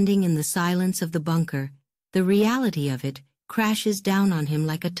 standing in the silence of the bunker, the reality of it crashes down on him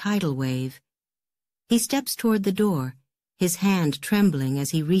like a tidal wave. He steps toward the door, his hand trembling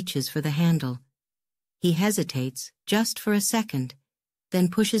as he reaches for the handle. He hesitates just for a second, then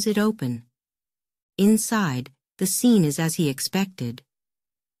pushes it open. Inside, the scene is as he expected.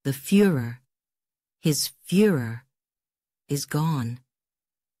 The Führer, his Führer, is gone.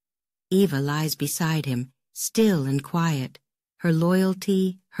 Eva lies beside him, still and quiet, her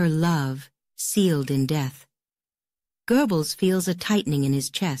loyalty, her love, sealed in death. Goebbels feels a tightening in his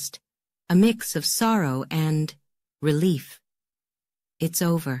chest, a mix of sorrow and relief. It's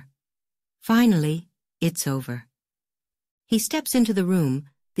over. Finally, it's over. He steps into the room,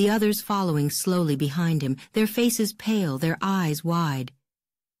 the others following slowly behind him, their faces pale, their eyes wide.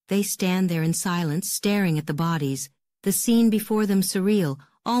 They stand there in silence, staring at the bodies, the scene before them surreal,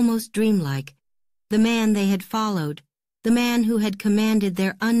 almost dreamlike. The man they had followed, the man who had commanded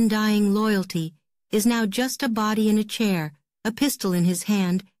their undying loyalty, is now just a body in a chair, a pistol in his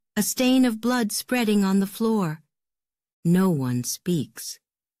hand, a stain of blood spreading on the floor. No one speaks.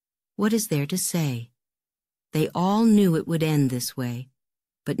 What is there to say? They all knew it would end this way,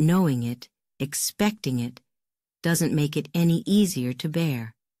 but knowing it, expecting it, doesn't make it any easier to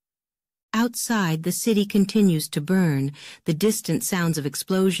bear. Outside, the city continues to burn, the distant sounds of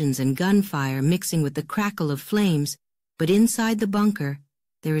explosions and gunfire mixing with the crackle of flames, but inside the bunker,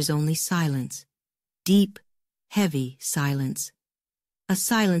 there is only silence. Deep, heavy silence. A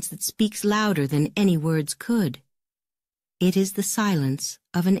silence that speaks louder than any words could. It is the silence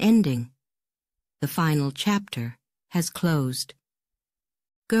of an ending. The final chapter has closed.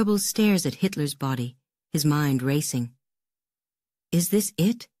 Goebbels stares at Hitler's body, his mind racing. Is this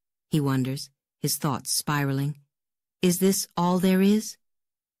it? He wonders, his thoughts spiraling. Is this all there is?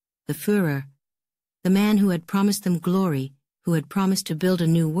 The Führer, the man who had promised them glory, who had promised to build a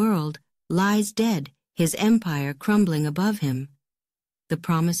new world, lies dead, his empire crumbling above him. The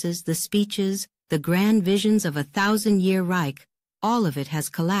promises, the speeches, the grand visions of a 1,000-year Reich, all of it has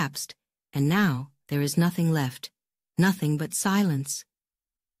collapsed, and now there is nothing left, nothing but silence.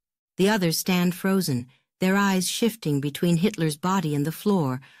 The others stand frozen, their eyes shifting between Hitler's body and the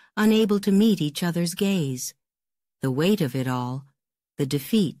floor, unable to meet each other's gaze. The weight of it all, the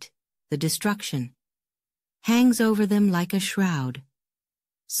defeat, the destruction, hangs over them like a shroud.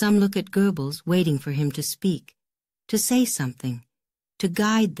 Some look at Goebbels, waiting for him to speak, to say something, to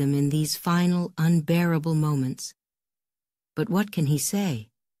guide them in these final, unbearable moments. But what can he say?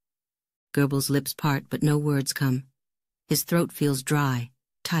 Goebbels' lips part, but no words come. His throat feels dry,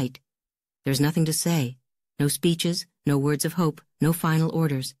 tight. There's nothing to say, no speeches, no words of hope, no final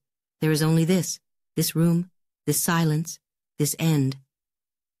orders. There is only this room, this silence, this end.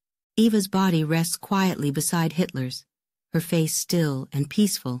 Eva's body rests quietly beside Hitler's, her face still and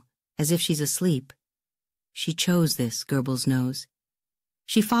peaceful, as if she's asleep. She chose this, Goebbels knows.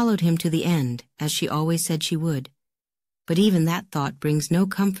 She followed him to the end, as she always said she would. But even that thought brings no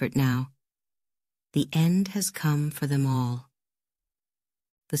comfort now. The end has come for them all.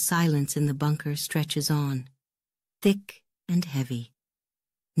 The silence in the bunker stretches on, thick and heavy.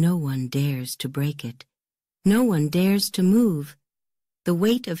 No one dares to break it. No one dares to move. The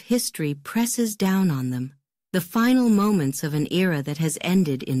weight of history presses down on them, the final moments of an era that has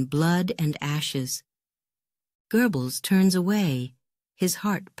ended in blood and ashes. Goebbels turns away, his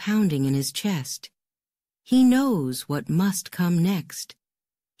heart pounding in his chest. He knows what must come next.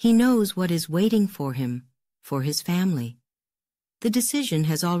 He knows what is waiting for him, for his family. The decision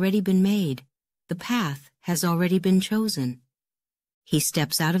has already been made. The path has already been chosen. He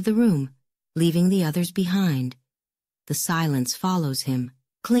steps out of the room, leaving the others behind. The silence follows him,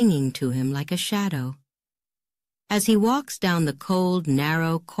 clinging to him like a shadow. As he walks down the cold,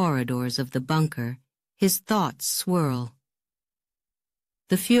 narrow corridors of the bunker, his thoughts swirl.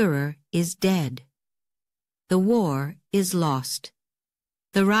 The Führer is dead. The war is lost.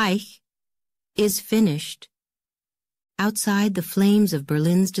 The Reich is finished. Outside, the flames of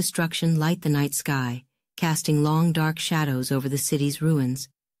Berlin's destruction light the night sky, casting long dark shadows over the city's ruins.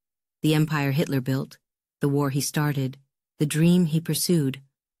 The empire Hitler built, the war he started, the dream he pursued,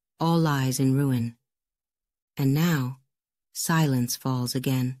 all lies in ruin. And now, silence falls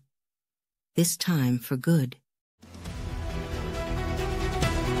again. This time for good.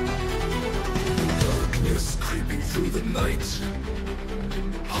 Darkness creeping through the night.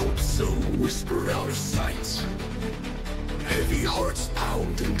 Hope so whispered out of sight. Heavy hearts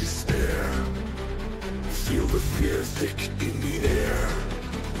pound in despair. Feel the fear thick in the air.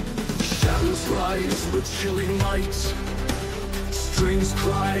 Shadows rise with chilling light. Strings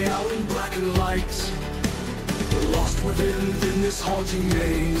cry out in black and light. We're lost within in this haunting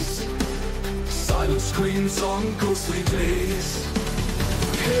maze. Silence screams on ghostly days.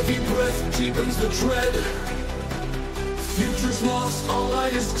 Heavy breath deepens the dread. Future's lost, all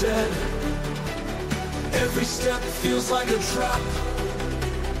light is dead. Every step feels like a trap.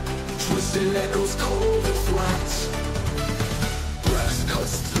 Twisted echoes cold and flat. Brass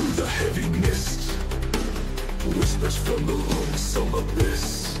cuts through the heavy mist. Whispers from the lonesome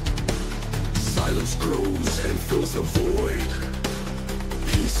abyss. Silence grows and fills the void.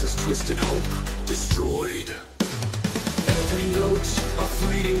 Pieces twisted, hope destroyed. Every note a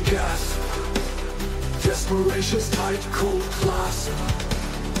fleeting gasp. Desperation's tight, cold clasp.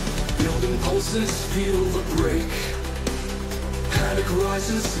 Building pulses feel the break. Panic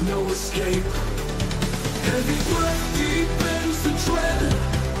rises, no escape. Heavy breath deepens the dread.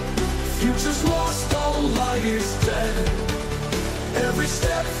 Future's lost, all light is dead. Every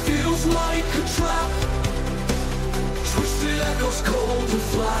step feels like a trap. Twisted echoes, cold and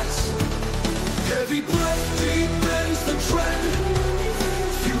flat. Heavy breath deepens the dread.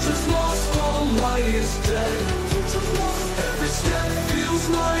 Future's lost, all light is dead. Every step feels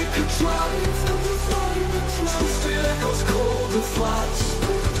like a trap. Twisted echoes, cold and flat.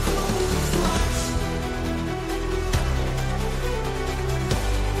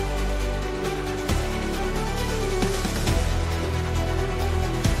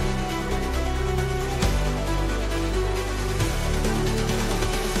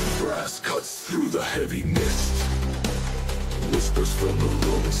 Cuts through the heavy mist. Whispers from the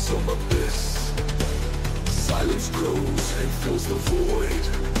lonesome abyss. Silence grows and fills the void.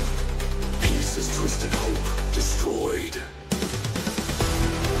 Peace is twisted hope destroyed.